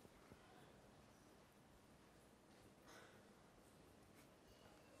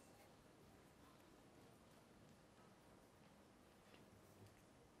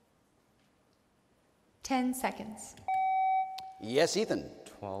 Ten seconds. Yes, Ethan.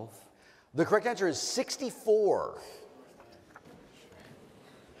 12. The correct answer is 64.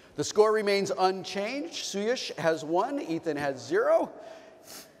 The score remains unchanged. Suyash has 1, Ethan has 0.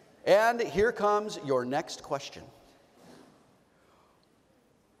 And here comes your next question.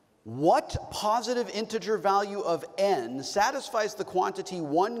 What positive integer value of n satisfies the quantity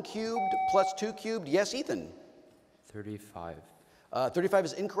 1 cubed plus 2 cubed? Yes, Ethan. 35. 35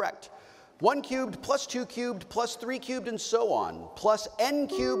 is incorrect. 1 cubed plus 2 cubed plus 3 cubed and so on, plus n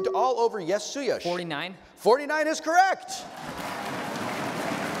cubed all over. Yes, Suyash? 49. 49 is correct.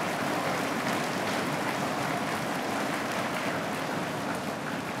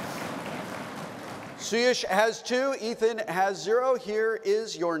 Suyash has 2, Ethan has 0. Here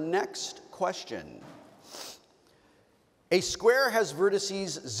is your next question. A square has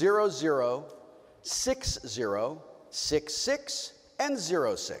vertices 0, 0, 6, 0, 6, 6, and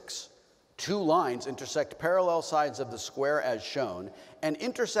 0, 6. 2 lines intersect parallel sides of the square as shown and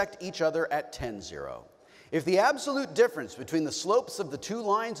intersect each other at 10, 0. If the absolute difference between the slopes of the 2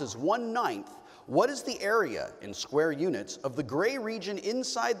 lines is 1/9, what is the area in square units of the gray region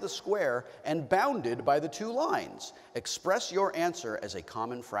inside the square and bounded by the 2 lines? Express your answer as a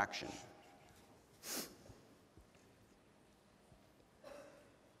common fraction.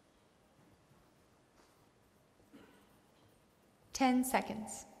 Ten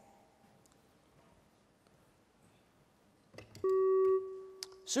seconds.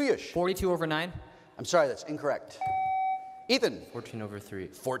 Suyash. 42 over 9. I'm sorry, that's incorrect. Ethan. 14 over 3.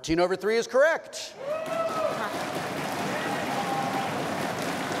 14 over 3 is correct.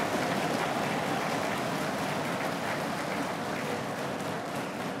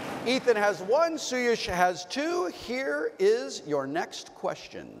 Ethan has 1, Suyash has 2. Here is your next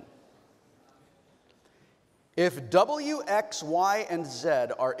question. If w, x, y, and z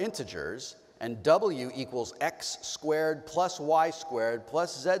are integers, and w equals x squared plus y squared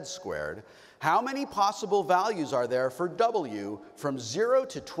plus z squared, how many possible values are there for w from 0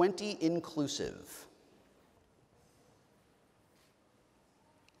 to 20 inclusive?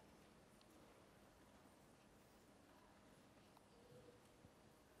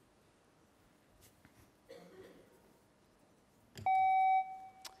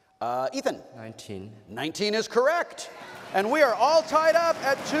 Ethan. 19. 19 is correct. And we are all tied up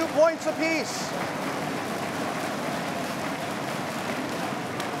at 2 points apiece.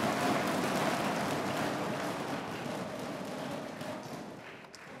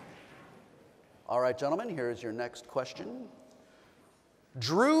 All right, gentlemen, here is your next question.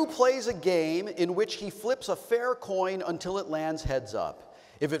 Drew plays a game in which he flips a fair coin until it lands heads up.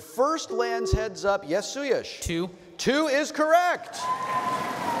 If it first lands heads up, yes, Suyash? 2. 2 is correct.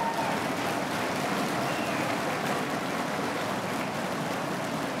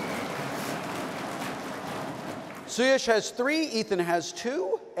 Suyash has 3, Ethan has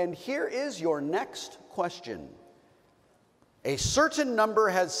 2, and here is your next question. A certain number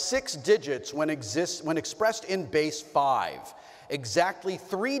has 6 digits when expressed in base 5. Exactly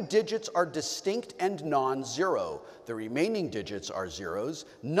 3 digits are distinct and non-zero. The remaining digits are zeros,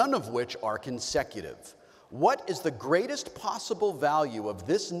 none of which are consecutive. What is the greatest possible value of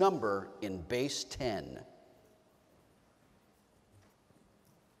this number in base 10?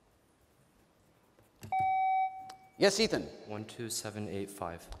 Yes, Ethan.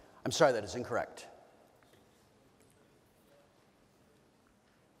 12785. I'm sorry, that is incorrect.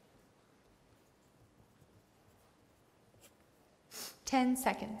 Ten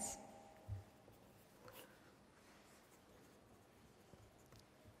seconds.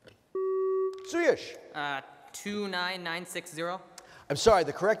 Suyash. 29960. I'm sorry,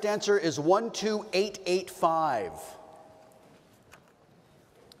 the correct answer is 12885.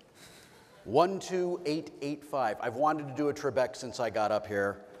 12885. I've wanted to do a Trebek since I got up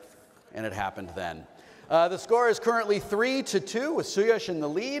here, and it happened then. The score is currently 3-2 with Suyash in the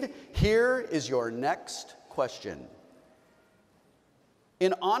lead. Here is your next question.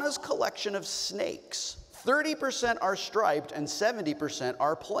 In Anna's collection of snakes, 30% are striped and 70%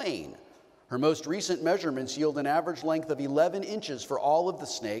 are plain. Her most recent measurements yield an average length of 11 inches for all of the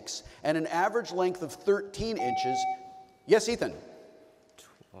snakes and an average length of 13 inches. Yes, Ethan?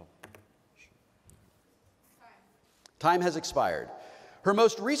 Time has expired. Her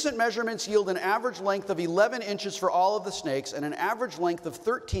most recent measurements yield an average length of 11 inches for all of the snakes and an average length of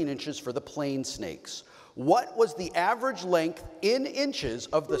 13 inches for the plain snakes. What was the average length in inches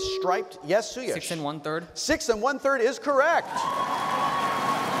of the striped? Yes, Suyash? 6 1/3. 6 1/3 is correct.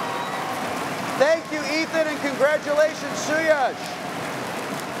 Thank you, Ethan, and congratulations, Suyash.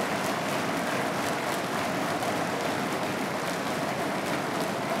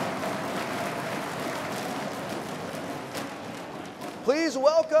 Please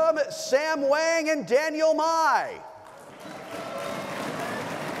welcome Sam Wang and Daniel Mai.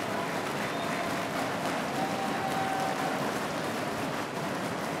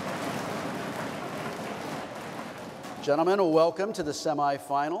 Gentlemen, welcome to the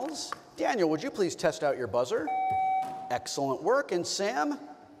semifinals. Daniel, would you please test out your buzzer? Excellent work. And Sam?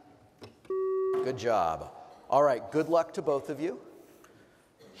 Good job. All right, good luck to both of you.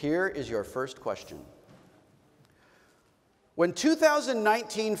 here is your first question. When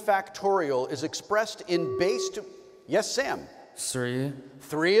 2019 factorial is expressed in base to... Yes, Sam? 3.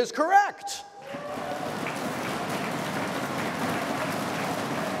 3 is correct.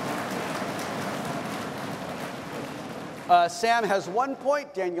 Sam has 1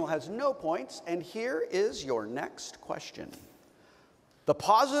 point, Daniel has no points, and here is your next question. The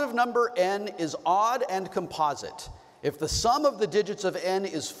positive number n is odd and composite. If the sum of the digits of n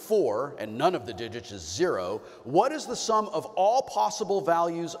is 4, and none of the digits is 0, what is the sum of all possible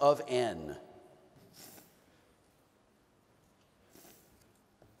values of n?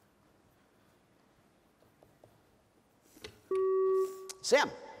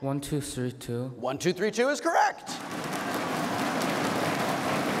 Sam? 1, 2, 3, 2. 1, 2, 3, 2 is correct.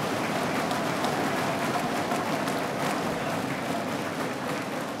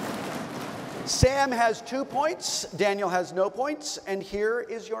 Sam has 2 points, Daniel has no points, and here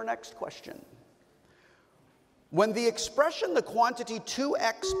is your next question. When the expression, the quantity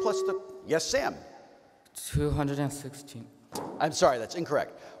 2x plus the... Yes, Sam? 216. I'm sorry, that's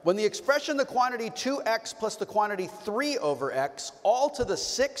incorrect. When the expression, the quantity 2x plus the quantity 3 over x, all to the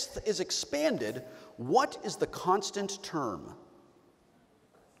 6th is expanded, what is the constant term?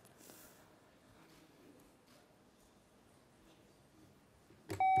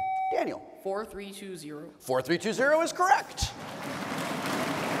 Daniel? 4320. 4320 is correct.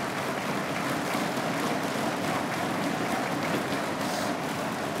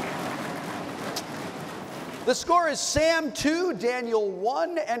 The score is Sam 2, Daniel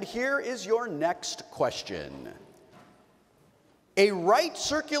 1, and here is your next question. A right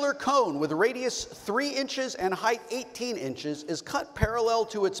circular cone with radius 3 inches and height 18 inches is cut parallel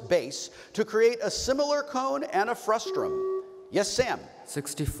to its base to create a similar cone and a frustrum. Yes, Sam?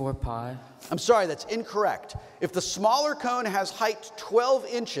 64 pi. I'm sorry, that's incorrect. If the smaller cone has height 12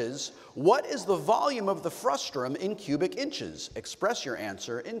 inches, what is the volume of the frustrum in cubic inches? Express your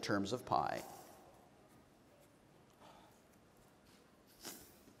answer in terms of pi.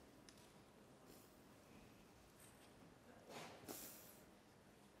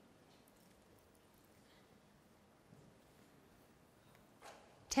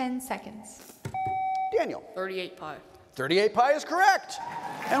 Ten seconds. Daniel? 38 pi. 38 pi is correct.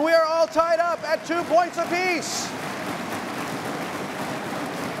 And we are all tied up at 2 points apiece.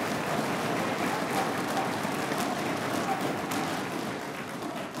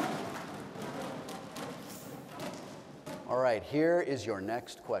 All right, here is your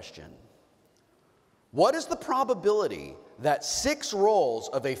next question. What is the probability that 6 rolls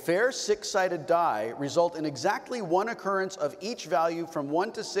of a fair 6-sided die result in exactly 1 occurrence of each value from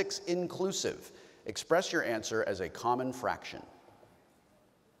 1 to 6 inclusive? Express your answer as a common fraction.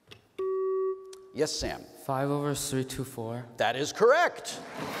 Yes, Sam? 5 over 324. That is correct.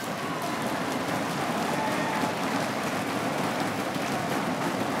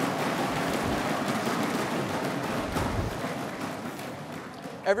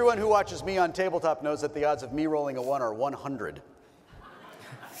 Everyone who watches me on tabletop knows that the odds of me rolling a 1 are 100.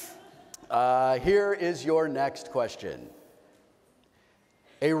 Here is your next question.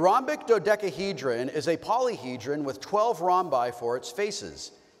 A rhombic dodecahedron is a polyhedron with 12 rhombi for its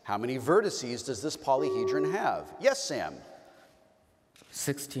faces. How many vertices does this polyhedron have? Yes, Sam?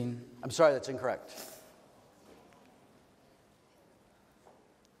 16. I'm sorry, that's incorrect.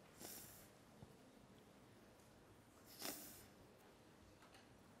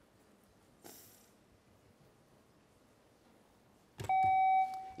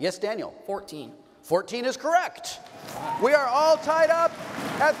 Yes, Daniel? 14. 14 is correct. We are all tied up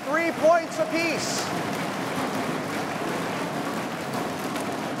at 3 points apiece.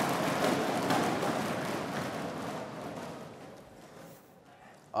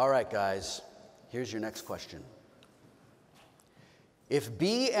 All right, guys, here's your next question. If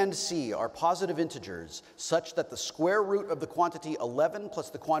b and c are positive integers such that the square root of the quantity 11 plus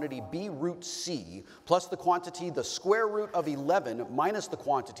the quantity b root c plus the quantity the square root of 11 minus the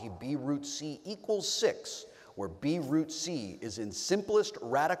quantity b root c equals 6, where b root c is in simplest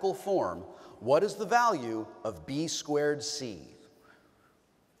radical form, what is the value of b squared c?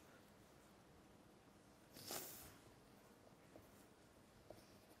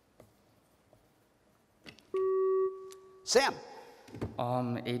 Sam?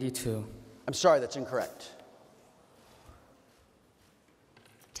 82. I'm sorry, that's incorrect.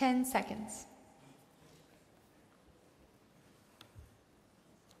 10 seconds.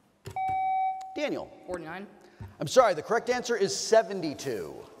 Daniel? 49. I'm sorry, the correct answer is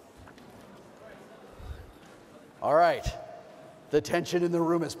 72. All right. The tension in the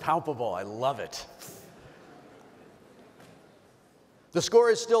room is palpable. I love it. The score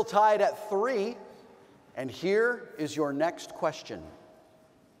is still tied at 3, and here is your next question.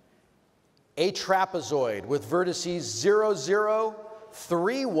 A trapezoid with vertices 0, 0,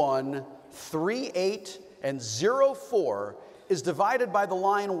 3, 1, 3, 8, and 0, 4 is divided by the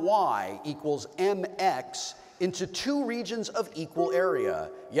line y equals mx into 2 regions of equal area.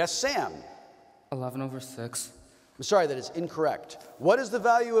 Yes, Sam? 11/6. I'm sorry, that is incorrect. What is the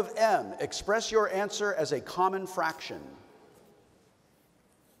value of m? Express your answer as a common fraction.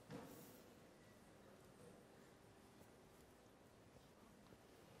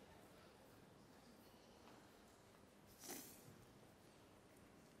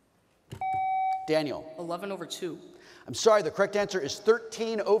 Daniel? 11/2. I'm sorry, the correct answer is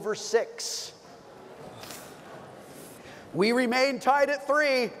 13/6. We remain tied at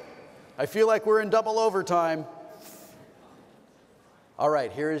 3. I feel like we're in double overtime. All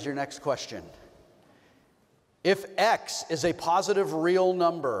right, here is your next question. If x is a positive real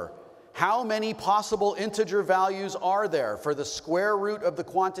number, how many possible integer values are there for the square root of the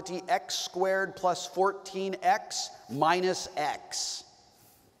quantity x squared plus 14x minus x?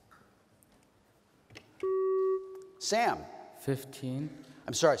 Sam? 15.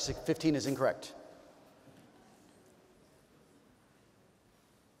 I'm sorry, 15 is incorrect.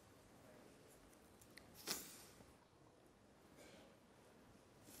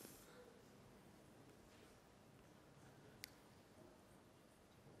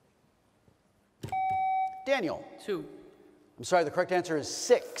 Daniel? 2. I'm sorry, the correct answer is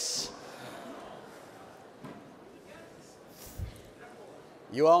 6.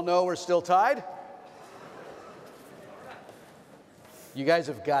 You all know we're still tied? You guys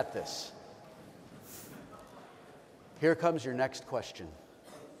have got this. Here comes your next question.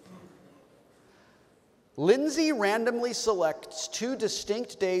 Lindsay randomly selects 2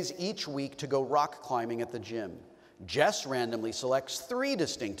 distinct days each week to go rock climbing at the gym. Jess randomly selects 3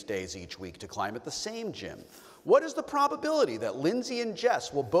 distinct days each week to climb at the same gym. What is the probability that Lindsay and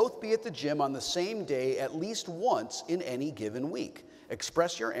Jess will both be at the gym on the same day at least once in any given week?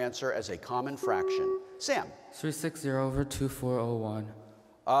 Express your answer as a common fraction. Sam? 360/2401.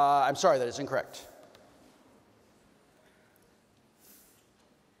 I'm sorry, that is incorrect.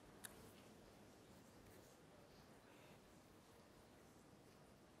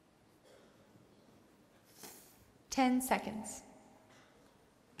 Ten seconds.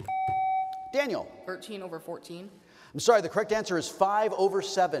 Daniel? 13/14. I'm sorry, the correct answer is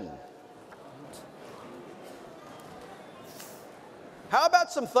 5/7. How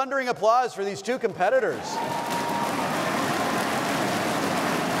about some thundering applause for these 2 competitors?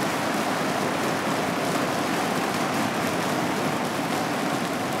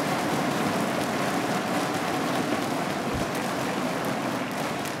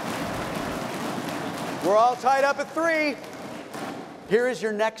 We're all tied up at 3. Here is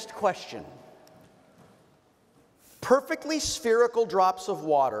your next question. Perfectly spherical drops of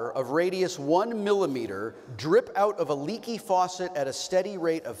water of radius 1 millimeter drip out of a leaky faucet at a steady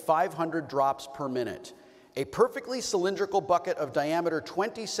rate of 500 drops per minute. A perfectly cylindrical bucket of diameter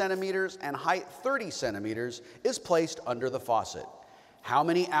 20 centimeters and height 30 centimeters is placed under the faucet. How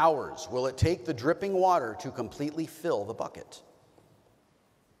many hours will it take the dripping water to completely fill the bucket?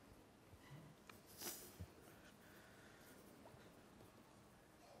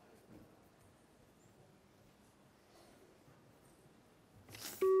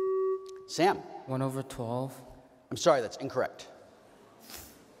 Sam? 1/12. I'm sorry, that's incorrect.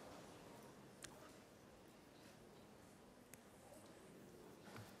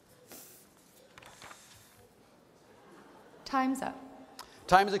 Time's up.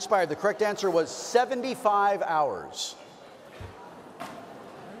 Time has expired. The correct answer was 75 hours.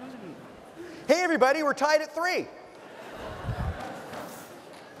 Hey, everybody, we're tied at 3.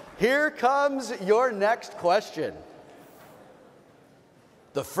 Here comes your next question.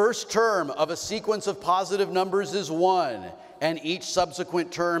 The first term of a sequence of positive numbers is 1, and each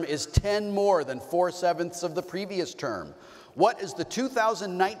subsequent term is 10 more than 4/7 of the previous term. What is the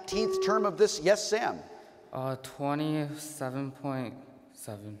 2019th term of this? Yes, Sam?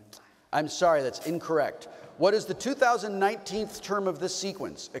 27.7. I'm sorry, that's incorrect. What is the 2019th term of this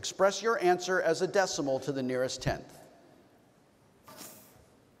sequence? Express your answer as a decimal to the nearest tenth.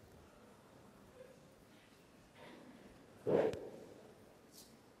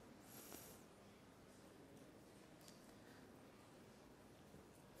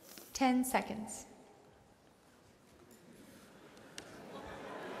 Ten seconds.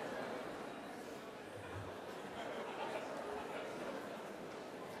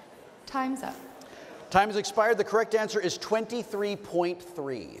 Time's up. Time has expired. The correct answer is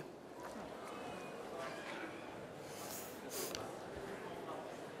 23.3.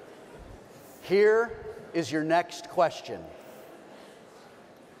 Here is your next question.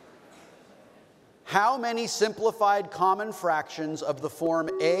 How many simplified common fractions of the form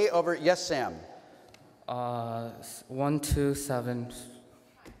a over, yes, Sam? 1, 2, 7.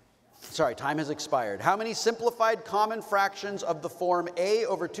 Sorry, time has expired. How many simplified common fractions of the form a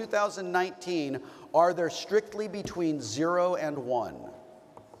over 2019 are there strictly between 0 and 1?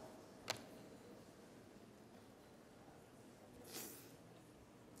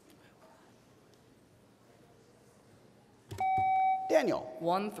 Daniel.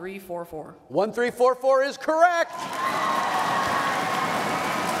 1344. 1344 is correct.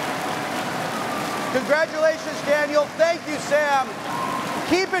 Congratulations, Daniel. Thank you, Sam.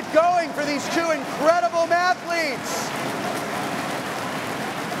 Keep it going for these two incredible mathletes.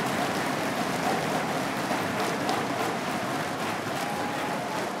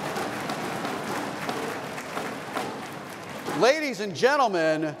 Ladies and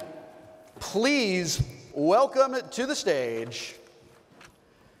gentlemen, please welcome to the stage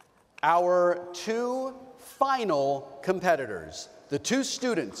our two final competitors, the two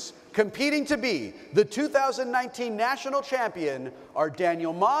students competing to be the 2019 national champion are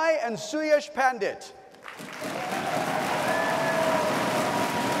Daniel Mai and Suyash Pandit.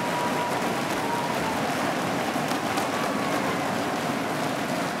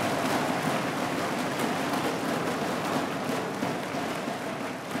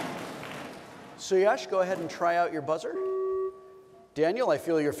 Suyash, go ahead and try out your buzzer. Daniel, I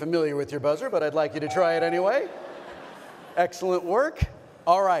feel you're familiar with your buzzer, but I'd like you to try it anyway. Excellent work.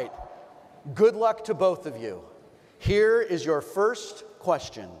 All right. Good luck to both of you. Here is your first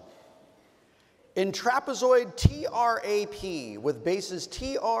question. In trapezoid TRAP with bases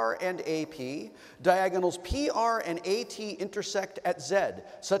TR and AP, diagonals PR and AT intersect at Z,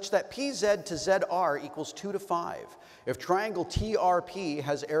 such that PZ to ZR equals 2 to 5. If triangle TRP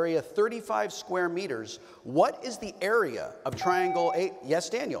has area 35 square meters, what is the area of triangle A? Yes,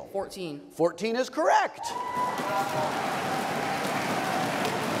 Daniel? 14. 14 is correct.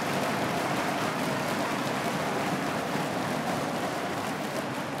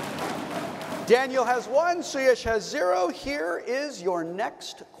 Daniel has 1, Suyash has 0. Here is your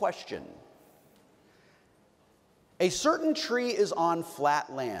next question. A certain tree is on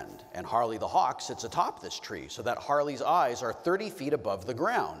flat land, and Harley the hawk sits atop this tree so that Harley's eyes are 30 feet above the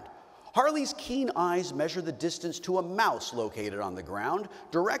ground. Harley's keen eyes measure the distance to a mouse located on the ground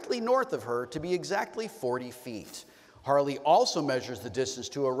directly north of her to be exactly 40 feet. Harley also measures the distance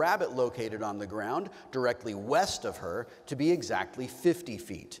to a rabbit located on the ground directly west of her to be exactly 50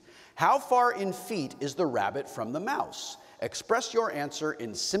 feet. How far in feet is the rabbit from the mouse? Express your answer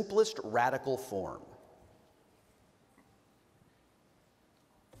in simplest radical form.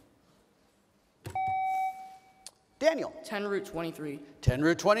 Daniel. 10 root 23. 10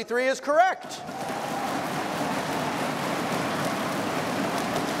 root 23 is correct.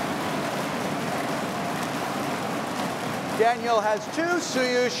 Daniel has 2,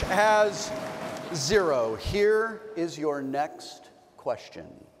 Suyash has 0. Here is your next question.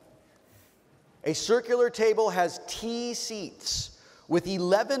 A circular table has T seats. With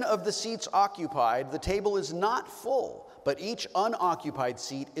 11 of the seats occupied, the table is not full, but each unoccupied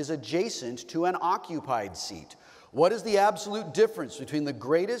seat is adjacent to an occupied seat. What is the absolute difference between the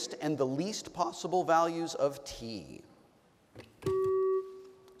greatest and the least possible values of T?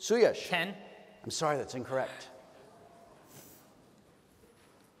 Suyash. 10. I'm sorry, that's incorrect.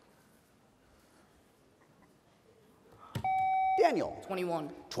 Daniel. 21.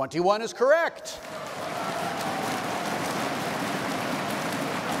 21 is correct.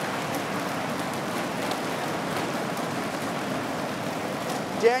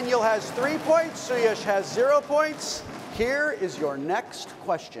 Daniel has 3 points, Suyash has 0 points. Here is your next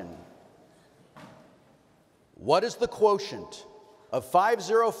question. What is the quotient of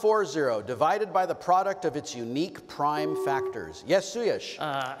 5040 divided by the product of its unique prime factors? Yes, Suyash?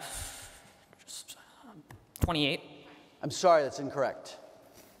 28. I'm sorry, that's incorrect.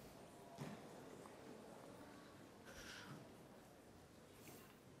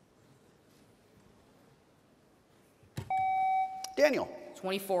 Daniel.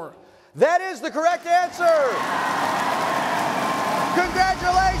 24. That is the correct answer.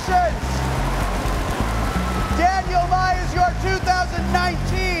 Congratulations. Daniel Mai is your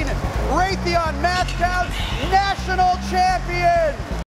 2019 Raytheon MATHCOUNTS National Champion.